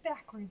through the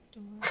backwards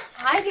door.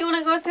 I do want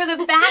to go through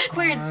the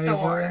backwards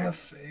door. We're in the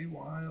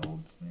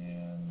Feywilds,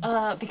 man.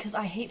 Because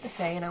I hate the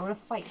Fae and I want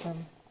to fight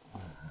them.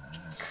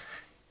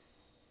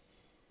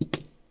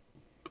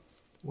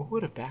 What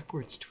would a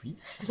backwards tweet?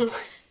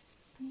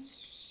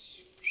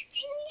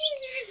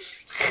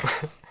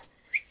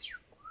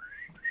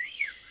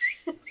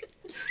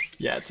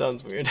 Yeah, it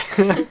sounds weird.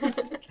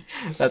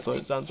 That's what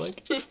it sounds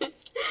like.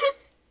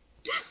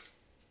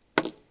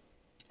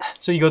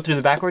 So you go through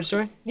the backwards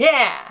door?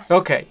 Yeah!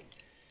 Okay.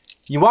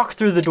 You walk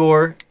through the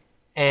door,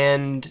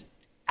 and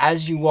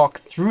as you walk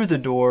through the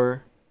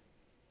door,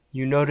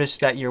 you notice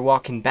that you're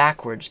walking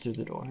backwards through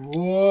the door.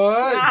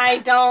 What? I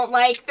don't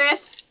like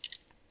this.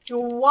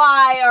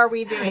 Why are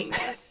we doing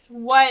this?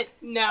 What?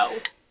 No.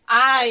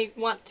 I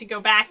want to go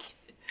back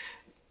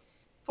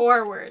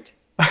forward.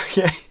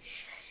 Okay.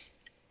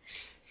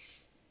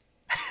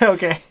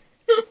 Okay.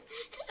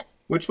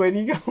 Which way do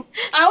you go?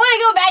 I want to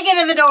go back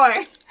into the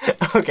door.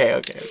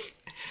 Okay.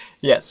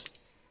 Yes.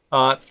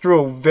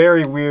 Through a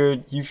very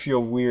weird, you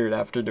feel weird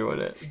after doing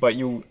it, but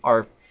you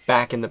are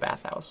back in the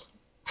bathhouse.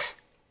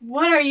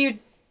 What are you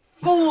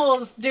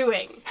fools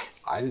doing?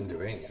 I didn't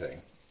do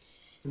anything.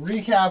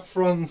 Recap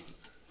from...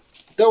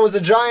 There was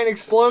a giant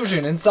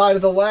explosion inside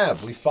of the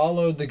lab. We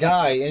followed the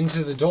guy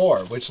into the door,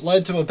 which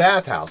led to a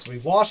bathhouse. We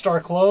washed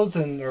our clothes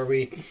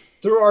we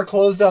threw our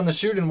clothes down the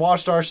chute and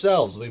washed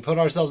ourselves. We put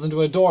ourselves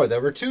into a door. There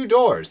were 2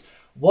 doors.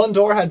 One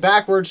door had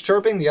backwards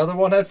chirping, the other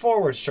one had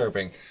forwards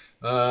chirping.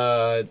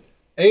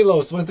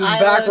 Alos went through the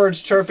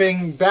backwards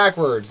chirping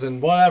backwards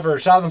and whatever,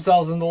 shot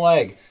themselves in the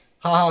leg.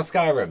 Haha,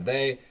 Skyrim.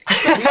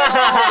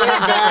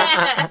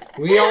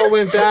 We all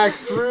went back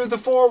through the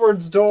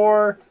forwards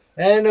door.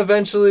 And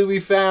eventually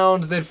we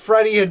found that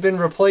Freddy had been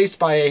replaced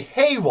by a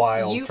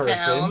Haywild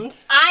person.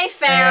 I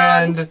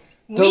found. And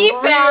the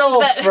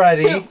real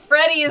Freddy,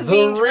 Freddy is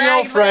being the real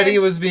dragged Freddy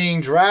was being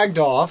dragged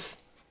off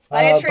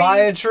by a tree. By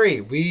a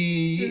tree.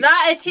 We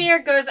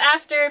Zaatir goes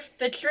after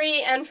the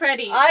tree and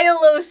Freddy.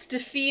 Iolos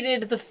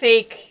defeated the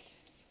fake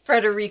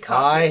Frederico.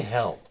 I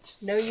helped.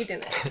 No, you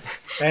didn't.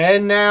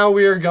 And now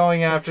we are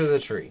going after the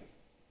tree.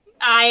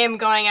 I am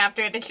going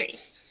after the tree.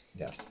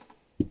 Yes.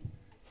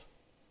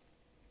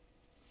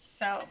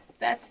 So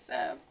that's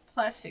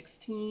plus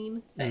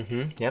 16. 6.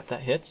 Mm-hmm. Yep,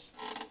 that hits.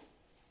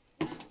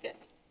 Good.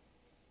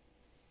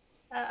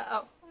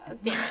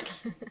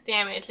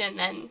 Damage, and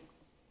then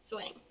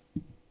swing.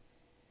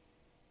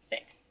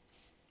 6.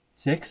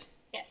 6?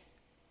 Yes.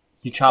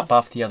 You chop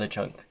off the other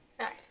chunk.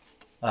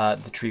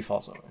 Alright. The tree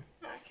falls over.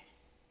 Okay.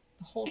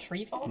 The whole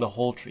tree falls? The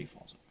whole tree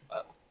falls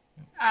over.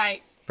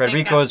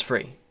 Frederico is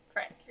free.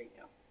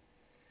 Frederico.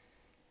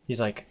 He's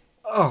like,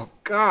 oh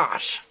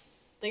gosh, I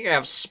think I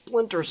have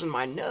splinters in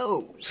my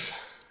nose.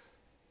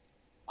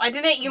 Why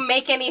didn't you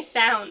make any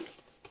sound?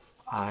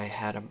 I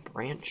had a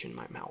branch in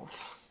my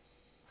mouth.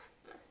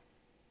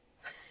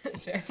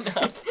 Fair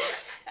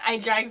enough. I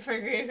drag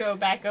Frederico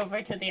back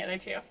over to the other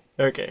 2.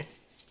 Okay.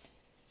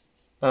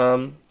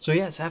 So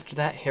yes, after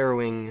that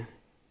harrowing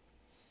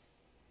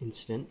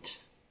incident,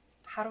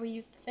 How do we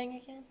use the thing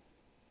again?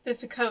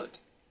 There's a code.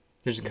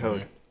 there's a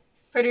code.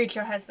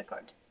 Frederico has the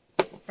code.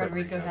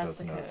 Frederico has does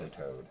the not code.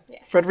 code.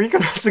 Yes. Frederico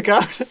knows the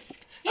code.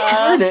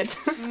 Turn it.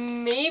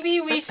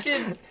 Maybe we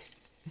should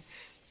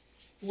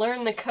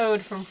learn the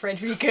code from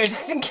Frederico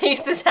just in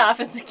case this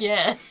happens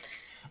again.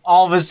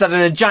 All of a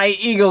sudden, a giant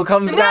eagle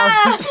comes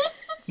down.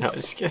 No,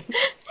 just kidding.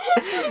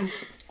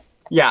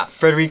 Yeah,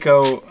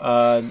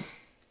 Frederico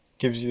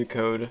gives you the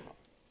code,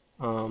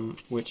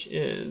 which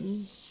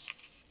is...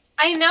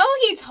 I know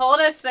he told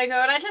us the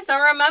code, I just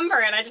don't remember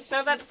it. I just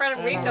know that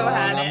Frederico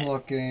had I'm it.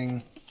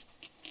 looking.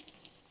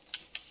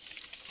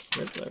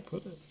 Where did I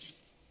put it?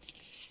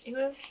 It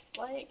was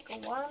like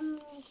 1,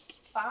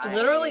 5.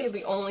 Literally,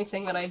 the only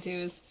thing that I do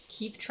is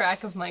keep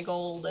track of my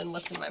gold and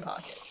what's in my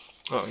pockets.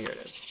 Oh, here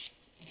it is.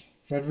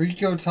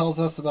 Frederico tells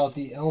us about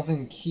the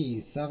Elven Key,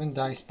 7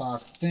 dice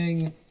box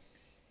thing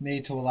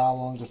made to allow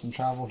long distance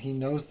travel. He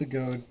knows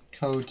the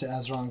code to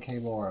Ezron K.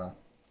 Laura,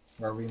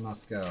 where we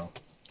must go.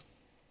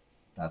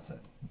 That's it.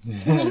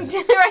 Didn't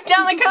write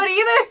down the code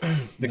either?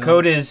 The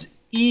code is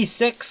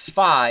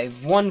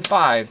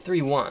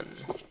E651531.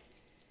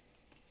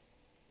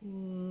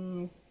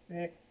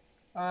 6,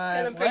 I'm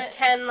 5. gonna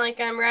pretend like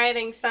I'm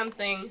writing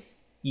something.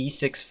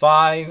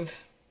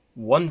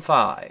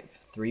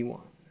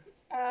 E651531.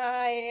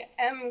 I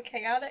am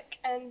chaotic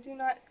and do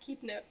not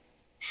keep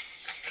notes.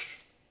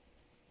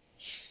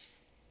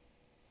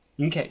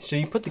 Okay, so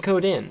you put the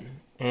code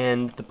in,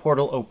 and the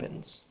portal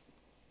opens.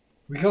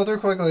 We go through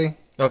quickly.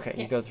 Okay,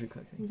 you go through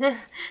quickly.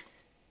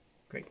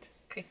 Great.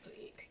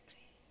 Quickly.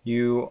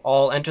 You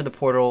all enter the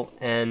portal,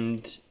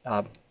 and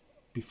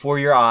before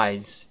your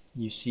eyes,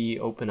 you see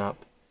open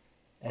up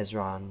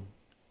Ezron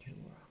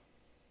Kaylor.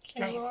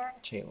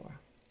 Chaylor.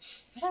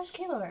 What is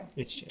Kaylor?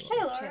 It's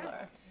Chaylor.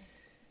 Kaylor.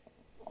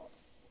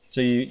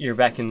 So you're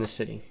back in the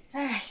city.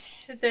 Alright.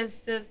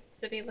 Does the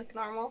city look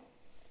normal?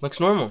 Looks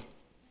normal.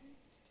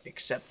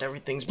 Except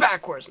everything's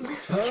backwards.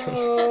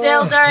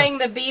 Still during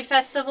the bee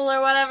festival or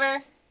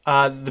whatever?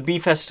 The bee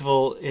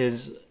festival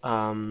is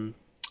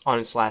on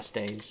its last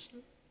days.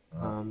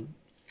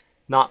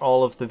 Not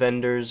all of the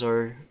vendors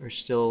are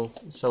still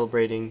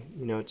celebrating.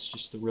 It's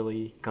just the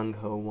really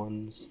gung-ho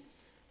ones,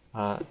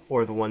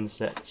 or the ones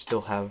that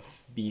still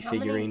have bee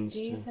figurines. How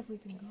many days have we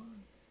been gone?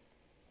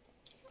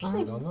 I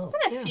don't know. It's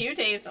been a few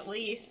days at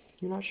least.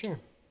 You're not sure.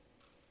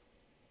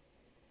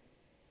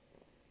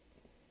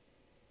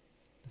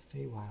 The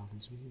Feywild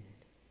is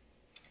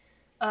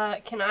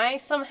weird. Can I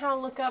somehow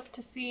look up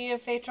to see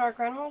if H.R.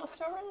 Grenwald is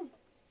still around?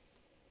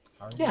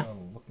 How are you Yeah. gonna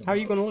look it How are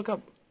you up? going to look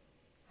up?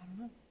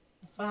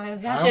 That's what I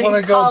was I asking.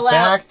 want to go call out.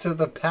 back to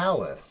the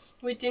palace.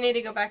 We do need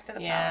to go back to the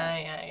palace.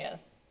 Yeah,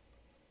 yes.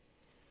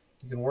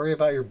 You can worry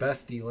about your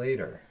bestie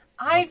later.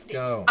 Let's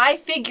go. I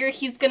figure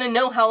he's gonna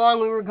know how long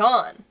we were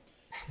gone.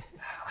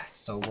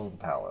 So will the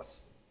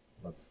palace.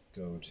 Let's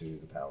go to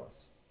the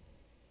palace.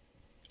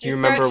 Do you We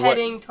remember start what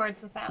heading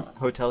towards the palace.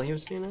 hotel he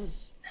was staying at? No.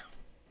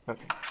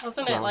 Okay.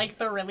 Wasn't it like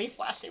the really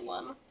flashy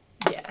one?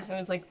 Yeah, it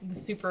was like the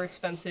super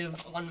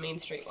expensive on Main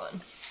Street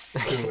one.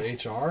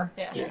 HR?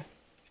 Yeah. Yeah.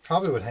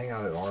 Probably would hang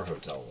out at our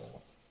hotel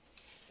though.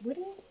 Would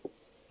he?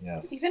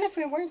 Yes. Even if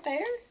we weren't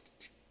there?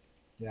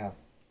 Yeah.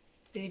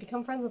 Did he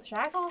become friends with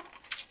Shackle?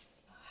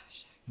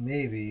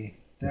 Maybe.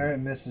 There at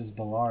Mrs.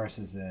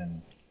 Bellaris'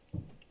 inn.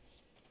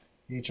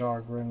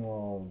 H.R.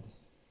 Grinwald.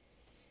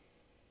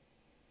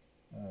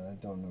 I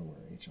don't know where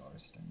H.R.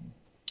 is staying.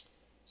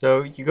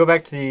 So you go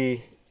back to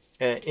the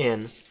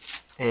inn,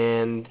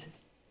 and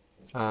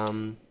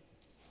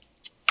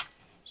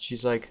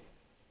she's like,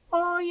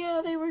 "Oh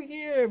yeah, they were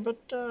here,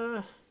 but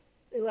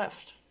they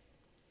left.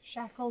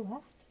 Shackle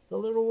left? The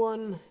little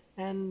one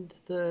and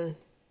the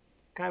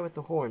guy with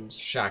the horns.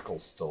 Shackle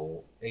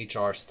stole.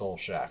 HR stole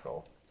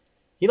Shackle.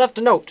 He left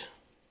a note.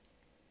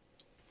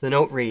 The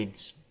note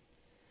reads,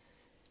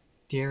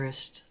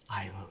 Dearest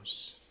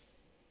Ilos,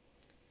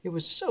 it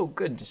was so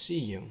good to see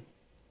you.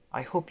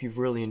 I hope you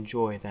really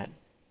enjoy that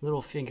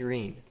little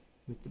figurine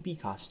with the bee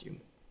costume.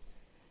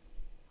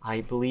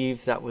 I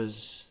believe that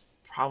was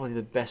probably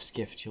the best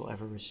gift you'll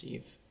ever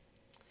receive.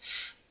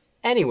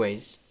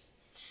 Anyways,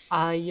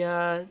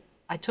 I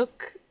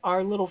took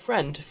our little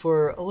friend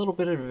for a little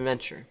bit of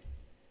adventure.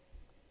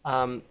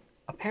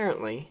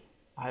 Apparently,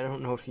 I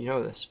don't know if you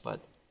know this,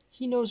 but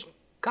he knows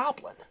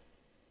Goblin.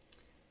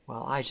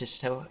 Well, I just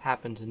so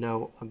happen to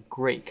know a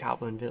great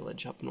Goblin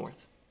village up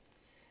north.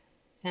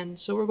 And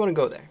so we're going to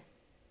go there.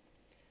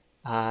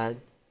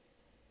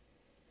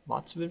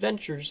 Lots of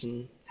adventures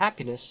and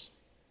happiness.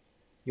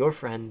 Your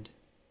friend,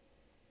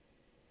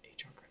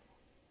 H.R.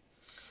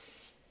 Grimwald.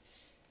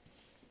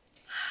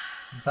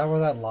 Is that where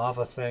that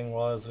lava thing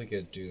was? We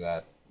could do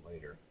that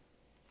later.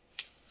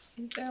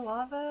 Is there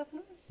lava?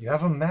 You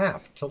have a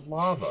map to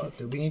lava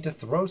that we need to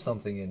throw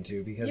something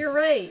into because You're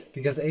right.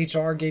 Because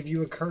HR gave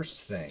you a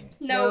cursed thing.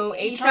 No,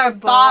 HR HR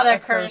bought a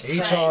cursed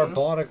curse thing. HR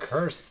bought a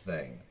cursed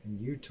thing and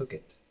you took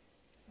it.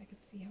 So I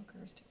could see how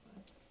cursed it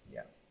was.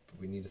 Yeah, but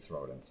we need to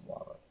throw it in some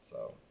lava.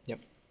 So Yep.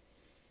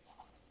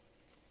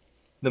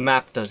 The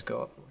map does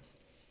go up north.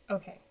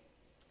 Okay.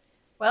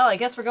 Well, I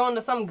guess we're going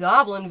to some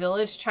goblin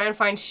village to try and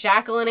find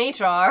Shackle and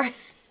HR.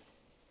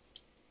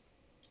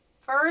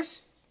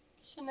 First,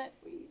 shouldn't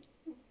we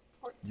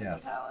report to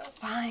Yes. the palace?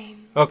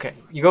 Fine. Okay,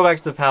 you go back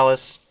to the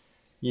palace.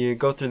 You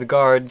go through the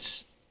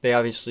guards. They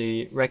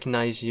obviously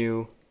recognize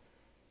you.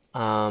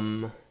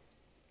 And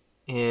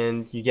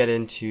you get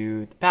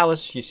into the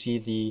palace. You see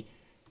the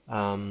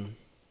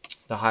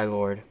High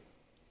Lord.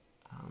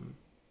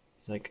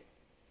 He's like,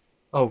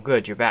 "Oh,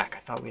 good, you're back. I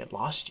thought we had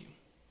lost you.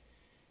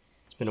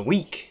 It's been a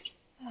week."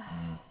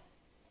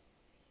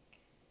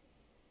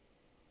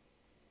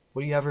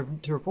 What do you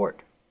have to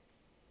report?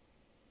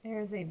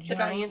 There's a Drugs.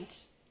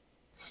 giant...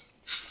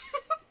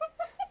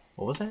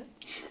 What was that?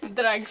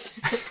 Drugs.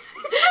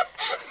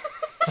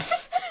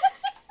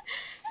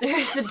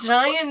 There's a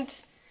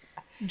giant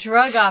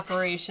drug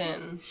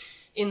operation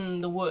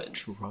in the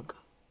woods. Drug?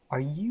 Are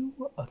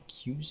you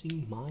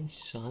accusing my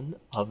son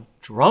of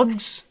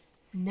drugs?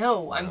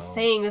 No, I'm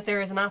saying that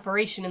there is an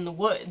operation in the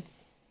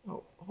woods.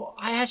 Oh, well,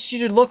 I asked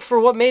you to look for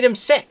what made him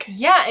sick.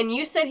 Yeah, and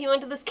you said he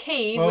went to this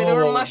cave where there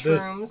were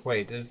mushrooms.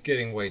 This is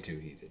getting way too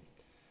heated.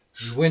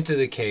 We went to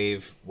the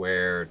cave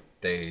where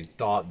they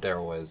thought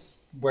there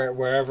was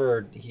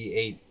wherever he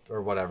ate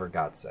or whatever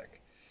got sick.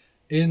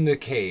 In the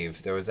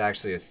cave, there was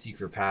actually a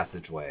secret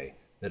passageway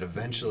that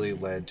eventually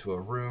led to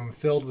a room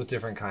filled with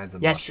different kinds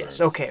of mushrooms.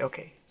 Yes,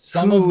 okay.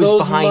 Some Who's of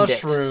those behind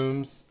it?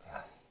 mushrooms.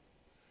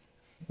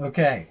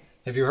 Okay.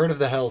 Have you heard of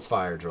the Hell's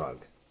Fire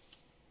drug?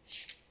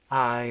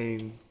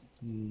 I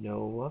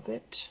know of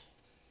it.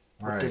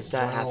 All What right. does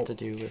that well, have to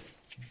do with...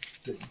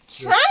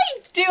 Can I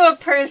do a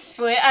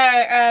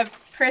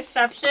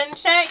perception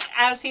check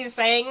as he's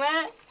saying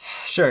that?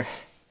 Sure.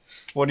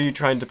 What are you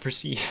trying to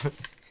perceive?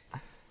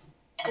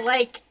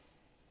 Like,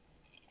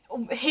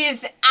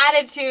 his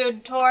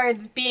attitude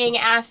towards being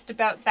asked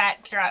about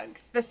that drug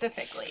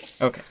specifically.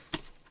 Okay.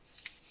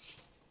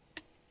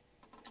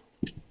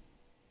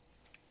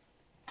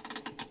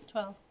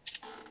 Well,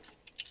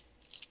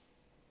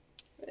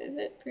 What is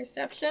it?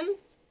 Perception?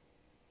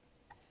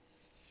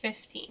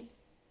 15.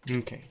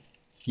 Okay.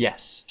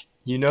 Yes.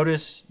 you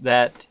notice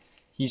that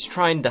he's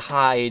trying to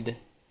hide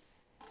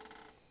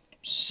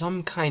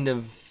some kind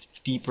of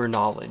deeper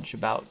knowledge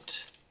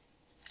about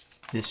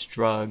this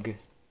drug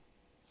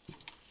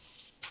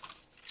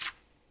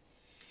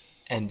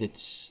and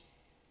its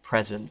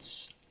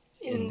presence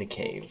in the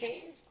cave.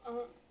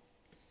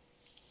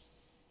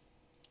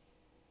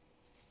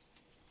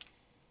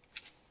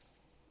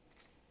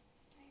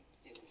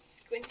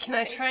 Can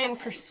I try and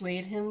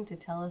persuade him to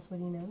tell us what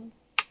he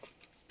knows?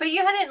 But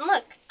you didn't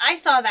look. I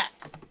saw that.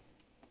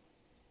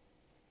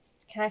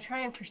 Can I try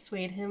and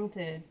persuade him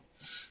to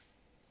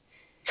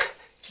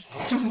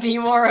be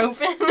more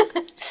open?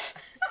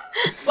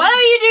 Why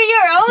don't you do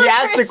your own? He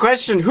asked the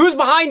question, who's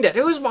behind it?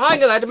 Who's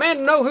behind it? I demand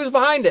to know who's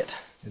behind it.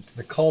 It's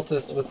the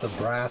cultists with the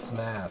brass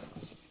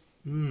masks.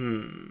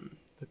 The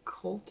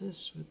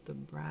cultists with the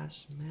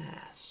brass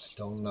mask.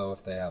 Don't know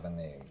if they have a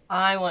name.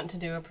 I want to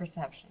do a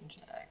perception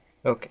check.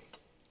 Okay.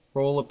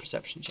 Roll a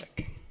perception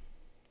check.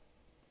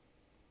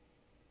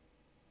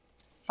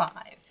 5.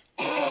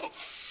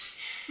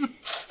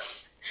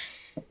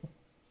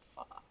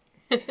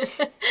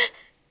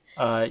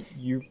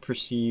 You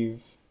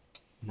perceive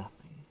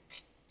nothing.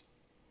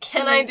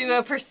 Can I do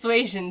a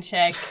persuasion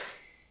check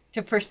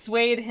to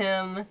persuade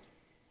him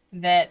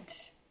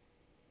that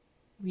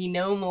we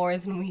know more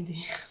than we do?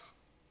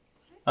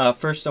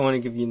 First, I want to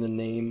give you the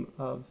name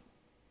of...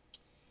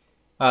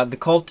 the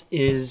cult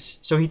is...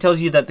 So he tells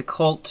you that the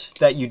cult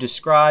that you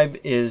describe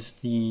is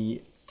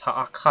the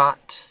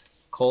Ta'akat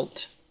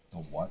cult. The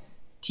what?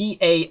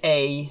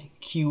 Taaqat.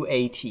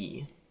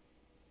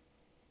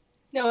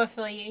 No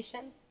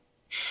affiliation.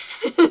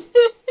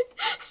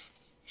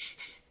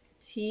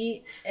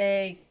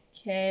 T-A-K...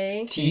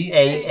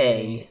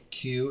 Taaqat.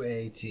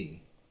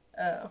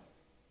 Oh.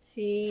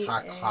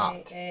 T-A-A-Q-A-T.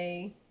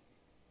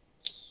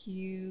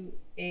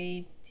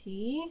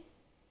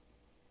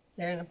 Is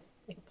there an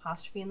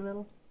apostrophe in the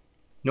middle?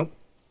 Nope.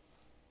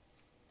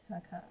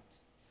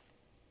 Takat.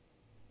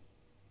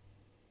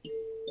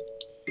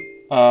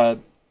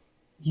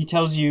 He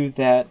tells you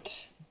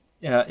that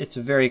it's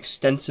a very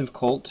extensive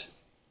cult.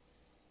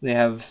 They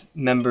have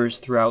members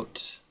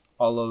throughout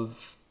all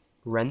of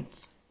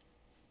Renth,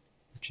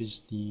 which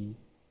is the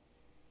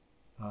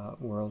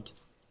world.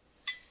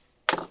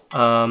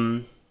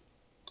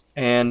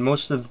 And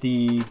most of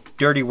the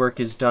dirty work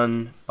is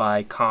done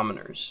by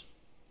commoners.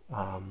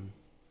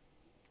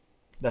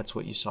 That's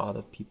what you saw.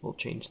 The people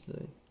changed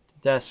the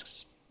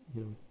desks.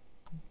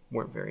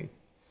 Weren't very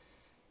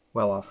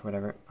well off or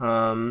whatever.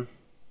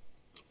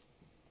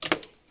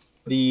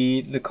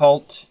 The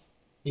cult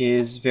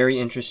is very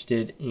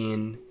interested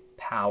in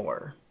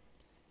power,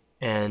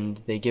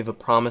 and they give a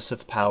promise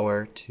of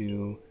power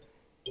to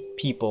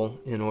people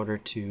in order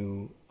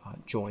to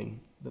join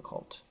the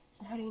cult.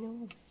 So how do you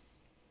know this?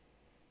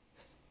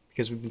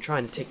 Because we've been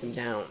trying to take them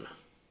down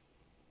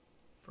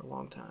for a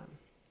long time.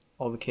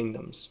 All the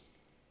kingdoms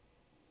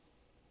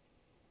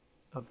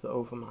of the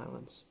Ovum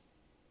Islands.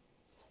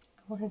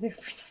 I want to do a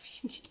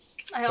perception check.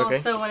 I Okay.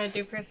 also want to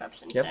do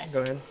perception check. Yep,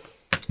 go ahead.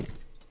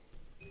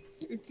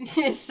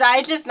 Is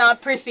Sai just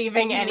not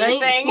perceiving anything?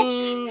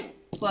 19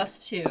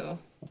 plus 2.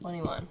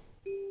 21.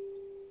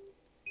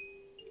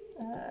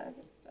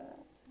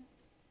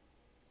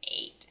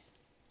 8.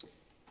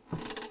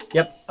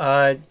 Yep,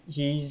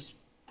 he's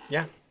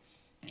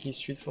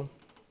truthful.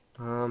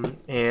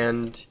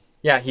 And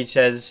yeah, he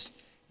says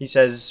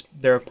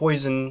they're a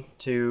poison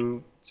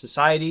to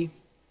society,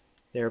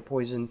 they're a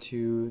poison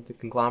to the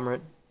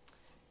conglomerate,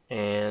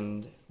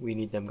 and we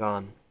need them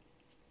gone.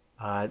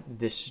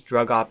 This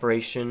drug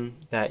operation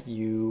that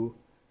you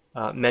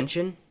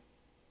mention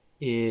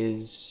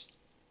is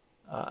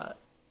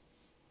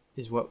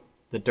what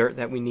the dirt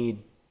that we need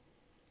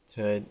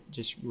to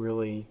just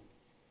really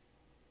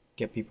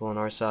get people on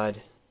our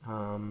side.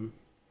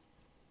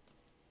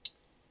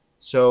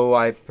 So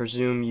I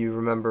presume you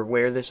remember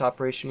where this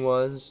operation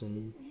was,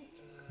 and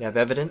you have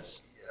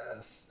evidence?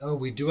 Yes. Oh,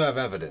 we do have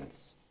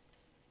evidence.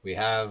 We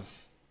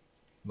have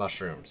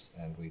mushrooms,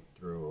 and we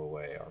threw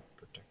away our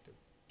protective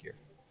gear.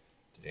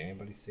 Did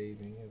anybody save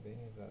any of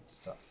that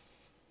stuff?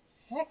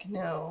 Heck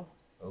no.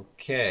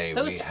 Okay,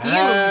 Those we fumes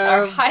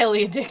have... are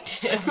highly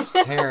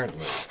addictive.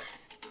 Apparently.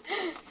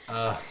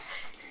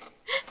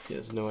 He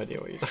has no idea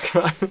what you're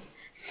talking about.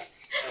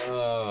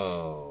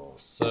 Oh,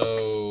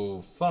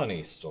 so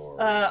funny story.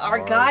 Our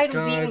guide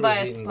was eaten by a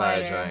by a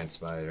spider. giant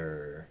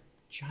spider.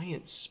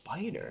 Giant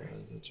spider? There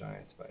was a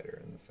giant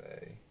spider in the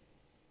Fae.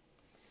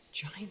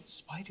 Giant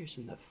spiders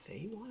in the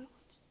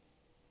Feywilds?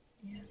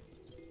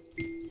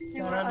 Is They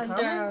that were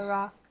uncommon? under a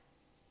rock.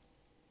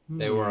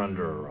 They were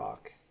under a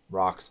rock.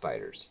 Rock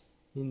spiders.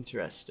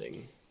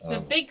 Interesting. It's a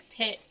big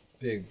pit.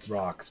 Big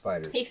rock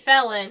spiders. He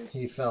fell in.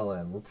 He fell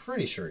in. We're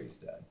pretty sure he's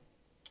dead.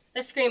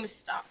 The scream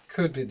stopped.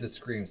 Could be the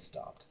scream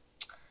stopped.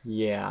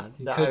 Yeah.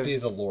 He could be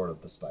the lord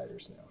of the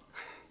spiders now.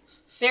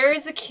 There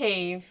is a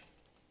cave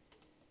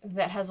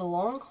that has a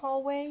long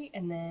hallway,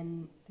 and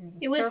then there's a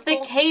It was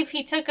circle. the cave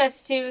he took us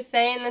to,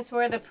 saying that's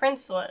where the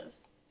prince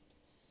was.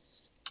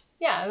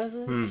 Yeah, it was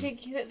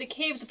the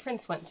cave the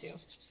prince went to.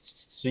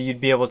 So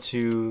you'd be able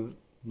to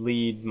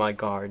lead my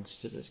guards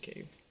to this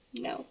cave?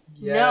 No.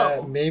 Yeah,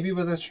 No. maybe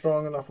with a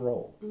strong enough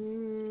roll.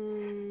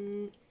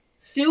 Do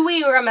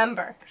we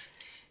remember?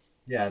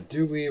 Yeah,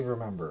 do we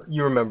remember?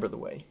 You remember the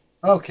way.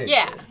 Okay.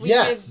 Yeah. good. we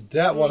Yes, could-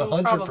 that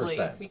probably-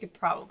 100%. We could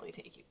probably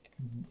take you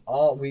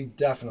there. We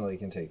definitely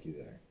can take you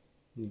there.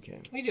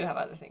 Okay. We do have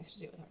other things to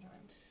do with our time.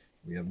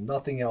 We have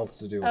nothing else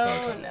to do with our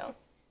Oh time. no.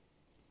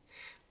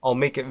 I'll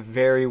make it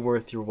very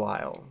worth your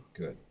while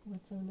Good.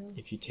 What's on no?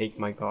 if you take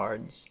my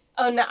guards.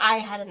 Oh no, I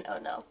had an oh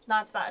no,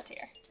 not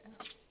Zatir.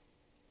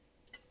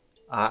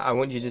 I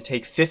want you to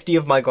take 50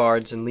 of my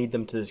guards and lead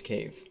them to this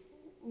cave.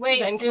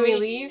 Wait, Then do can we we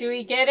leave? Do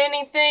we get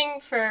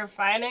anything for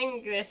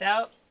finding this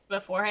out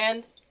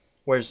beforehand?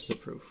 Where's the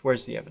proof?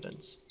 Where's the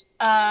evidence?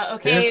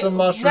 Okay. Here's some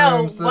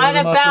mushrooms. No, Those are what the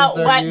about mushrooms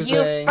they're what using.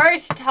 you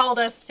first told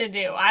us to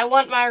do? I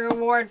want my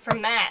reward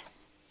from that.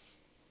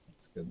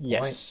 That's a good point.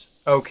 Yes.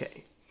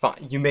 Okay.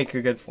 Fine. You make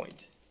a good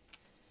point.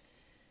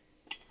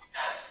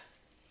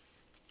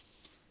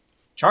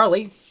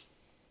 Charlie.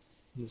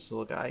 This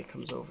little guy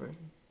comes over.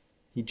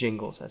 He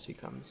jingles as he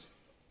comes.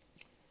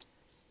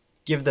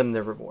 Give them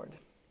their reward.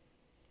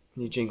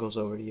 And he jingles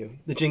over to you.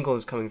 The jingle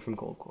is coming from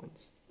gold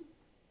coins.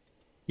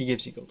 He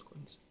gives you gold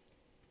coins.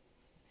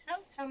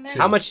 How many?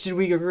 How much did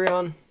we agree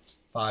on?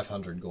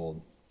 500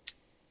 gold.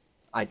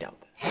 I doubt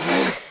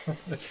that.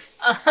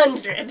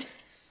 100.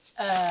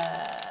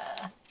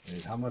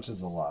 Wait, how much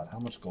is a lot? How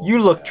much gold? You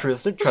do I look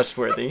have?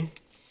 trustworthy.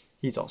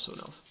 He's also an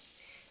elf.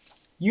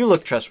 You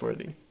look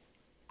trustworthy.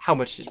 How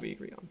much did we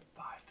agree on?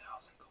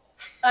 5,000 gold.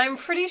 I'm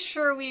pretty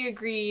sure we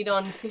agreed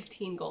on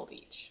 15 gold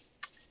each.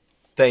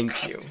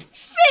 Thank you.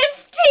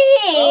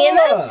 15!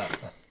 Ah!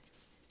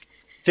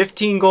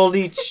 15 gold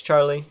each,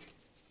 Charlie.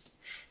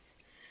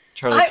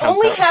 Charlie I counts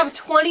only out. have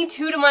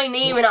 22 to my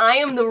name, and I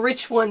am the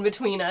rich one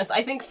between us.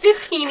 I think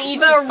 15 each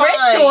The is rich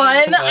fine.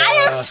 one?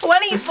 I have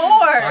 24!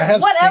 I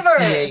have Whatever.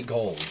 68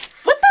 gold.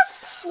 What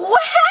the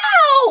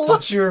Wow!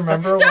 Don't you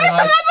remember when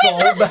I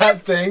sold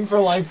that thing for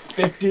like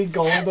 50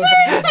 gold of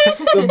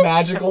the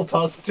magical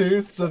tusk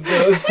tooths of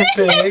the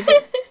pig?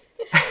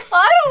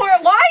 I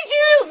don't. Why'd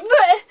you?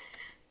 But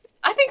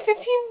I think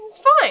 15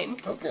 is fine.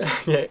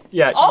 Okay.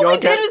 Yeah. All y'all we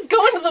did was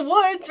go into the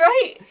woods,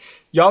 right?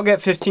 y'all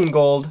get 15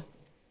 gold,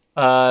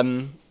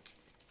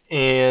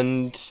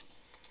 and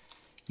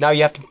now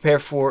you have to prepare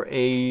for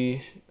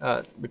a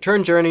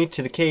return journey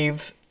to the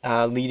cave,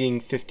 leading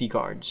 50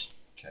 guards.